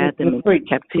occasions, had them in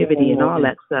captivity and all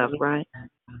that stuff, right?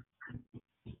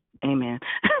 Amen.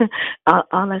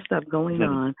 all that stuff going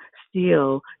on,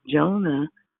 still Jonah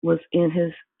was in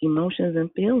his emotions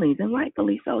and feelings, and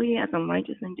rightfully so. He had some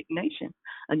righteous indignation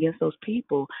against those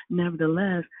people.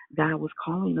 Nevertheless, God was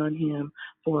calling on him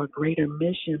for a greater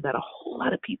mission, that a whole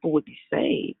lot of people would be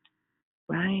saved,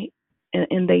 right?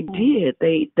 And they did.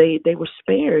 They were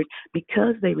spared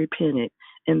because they repented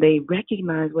and they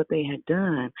recognized what they had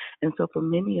done. And so for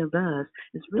many of us,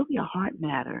 it's really a heart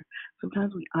matter.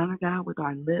 Sometimes we honor God with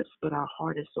our lips, but our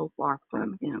heart is so far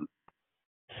from him.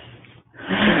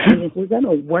 And if we're going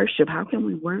to worship, how can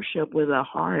we worship with a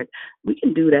heart? We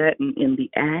can do that in the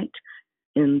act,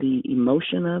 in the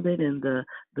emotion of it, and the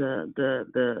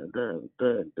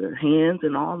hands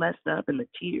and all that stuff, and the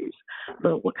tears.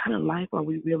 But what kind of life are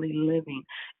we really living?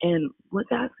 And what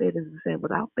God said is, He said,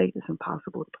 without faith it's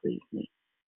impossible to please me.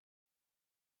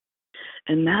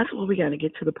 And that's where we got to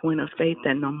get to the point of faith,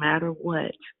 that no matter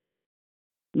what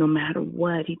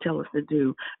he tells us to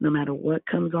do, no matter what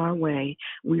comes our way,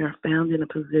 we are found in a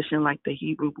position like the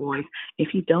Hebrew boys. If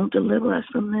he don't deliver us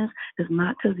from this, it's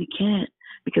not because he can't,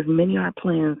 because many are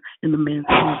plans in the man's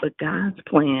heart, but God's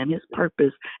plan, his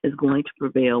purpose is going to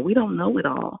prevail. We don't know it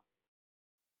all.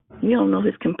 We don't know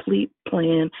his complete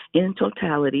plan in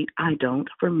totality. I don't,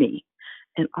 for me.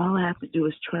 And all I have to do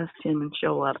is trust him and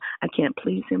show up. I can't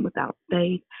please him without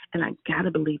faith, and I got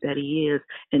to believe that he is.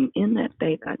 And in that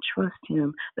faith, I trust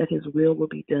him that his will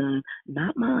be done,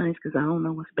 not mine, because I don't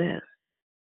know what's best.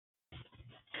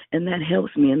 And that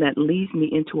helps me, and that leads me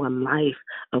into a life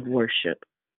of worship,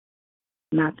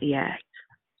 not the act.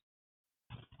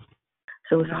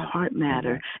 So it's a heart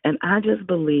matter. And I just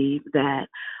believe that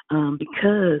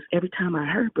because every time I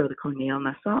heard Brother Cornell, and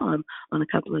I saw him on a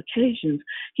couple of occasions,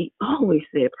 he always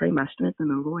said, pray my strength in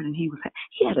the Lord. And he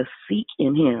had a seek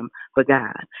in him for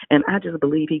God. And I just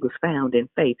believe he was found in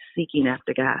faith, seeking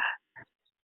after God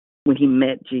when he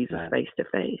met Jesus face to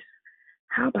face.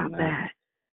 How about that?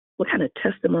 What kind of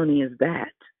testimony is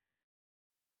that?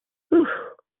 Whew.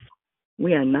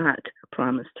 We are not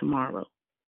promised tomorrow,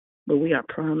 but we are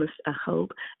promised a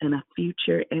hope and a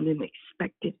future and an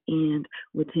expected end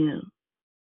with him.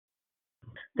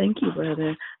 Thank you,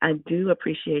 brother. I do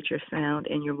appreciate your sound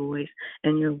and your voice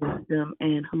and your wisdom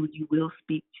and who you will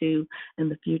speak to in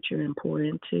the future and pour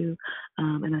into.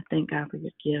 And I thank God for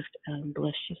your gift.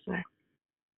 Bless you, sir.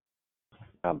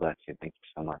 God bless you. Thank you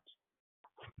so much.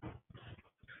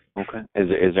 Okay.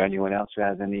 Is there anyone else who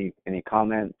has any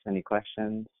comments, any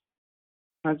questions?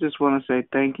 I just want to say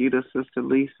thank you to Sister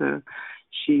Lisa.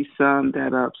 She summed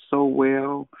that up so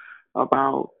well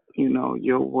about,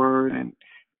 your word and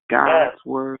God's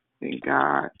word and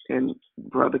God and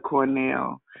Brother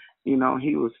Cornell. He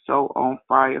was so on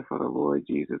fire for the Lord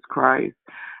Jesus Christ.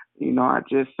 I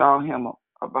just saw him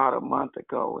about a month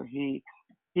ago, and he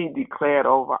declared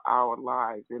over our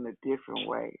lives in a different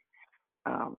way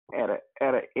at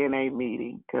a NA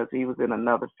meeting, because he was in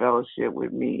another fellowship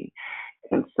with me.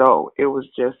 And so it was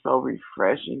just so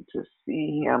refreshing to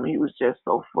see him. He was just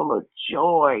so full of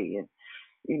joy, and,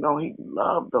 he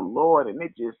loved the Lord, and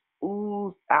it just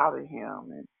oozed out of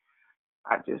him. And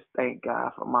I just thank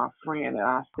God for my friend. And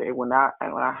I said, when I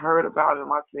heard about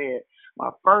him, I said, my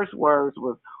first words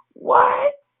was,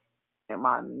 what? And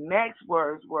my next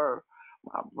words were,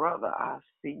 my brother, I'll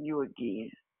see you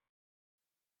again.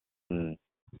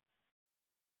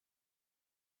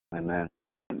 Amen.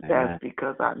 And that's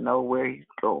because I know where he's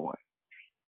going.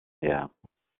 Yeah.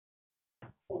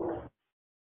 100%.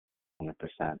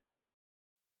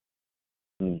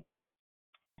 We'll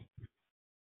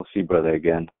see brother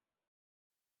again.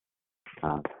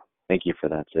 Thank you for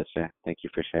that, sister. Thank you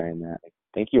for sharing that.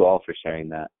 Thank you all for sharing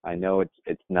that. I know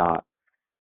it's not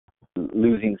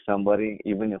losing somebody,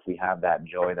 even if we have that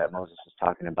joy that Moses was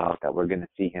talking about, that we're going to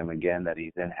see him again, that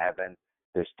he's in heaven.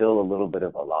 there's still a little bit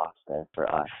of a loss there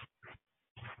for us.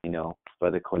 You know,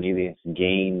 Brother Cornelius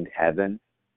gained heaven.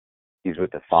 He's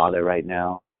with the Father right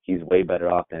now. He's way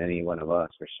better off than any one of us,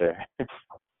 for sure.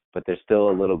 But there's still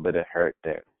a little bit of hurt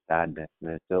there, sadness, and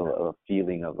there's still a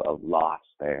feeling of loss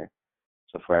there.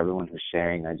 So for everyone who's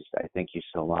sharing, I thank you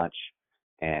so much.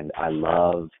 And I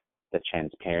love the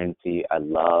transparency. I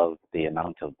love the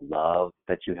amount of love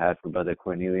that you had for Brother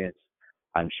Cornelius.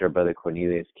 I'm sure Brother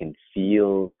Cornelius can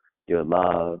feel your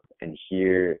love and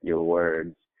hear your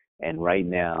words. And right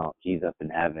now, he's up in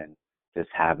heaven, just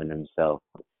having himself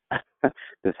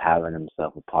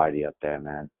a party up there,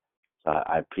 man. So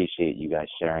I appreciate you guys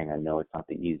sharing. I know it's not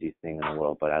the easiest thing in the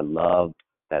world, but I love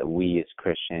that we as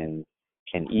Christians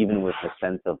can, even with a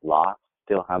sense of loss,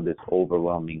 still have this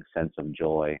overwhelming sense of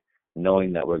joy,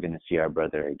 knowing that we're going to see our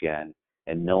brother again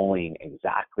and knowing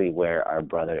exactly where our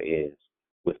brother is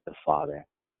with the Father.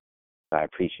 So I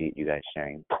appreciate you guys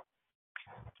sharing.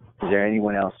 Is there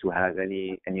anyone else who has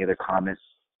any other comments,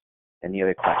 any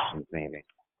other questions maybe?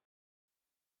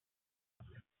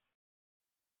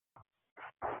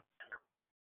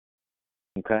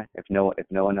 Okay. If no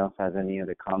one else has any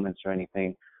other comments or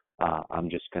anything, I'm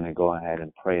just going to go ahead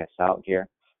and pray us out here.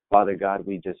 Father God,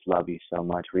 we just love you so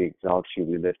much. We exalt you.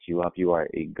 We lift you up. You are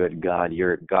a good God.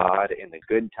 You're God in the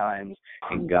good times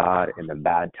and God in the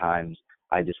bad times.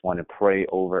 I just want to pray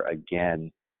over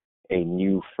again a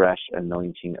new, fresh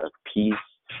anointing of peace,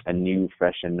 a new,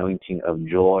 fresh anointing of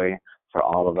joy for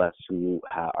all of us who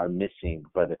are missing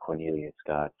Brother Cornelius,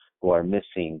 God, who are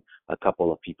missing a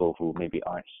couple of people who maybe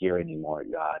aren't here anymore,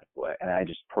 God. And I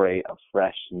just pray a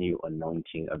fresh new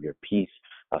anointing of your peace,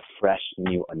 a fresh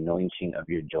new anointing of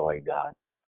your joy, God.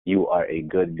 You are a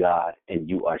good God, and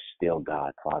you are still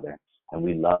God, Father. And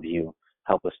we love you.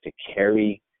 Help us to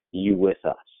carry you with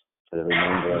us for the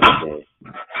remainder of the day.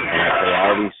 And I pray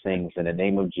all these things in the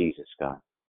name of Jesus, God.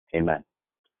 Amen.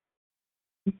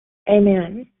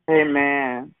 Amen.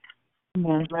 Amen.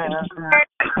 Amen. Bless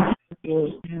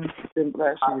you.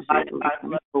 Have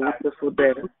a wonderful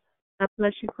day. God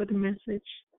bless you for the message.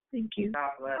 Thank you.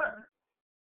 God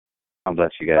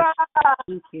bless you guys.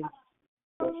 Thank you.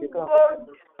 Bless you.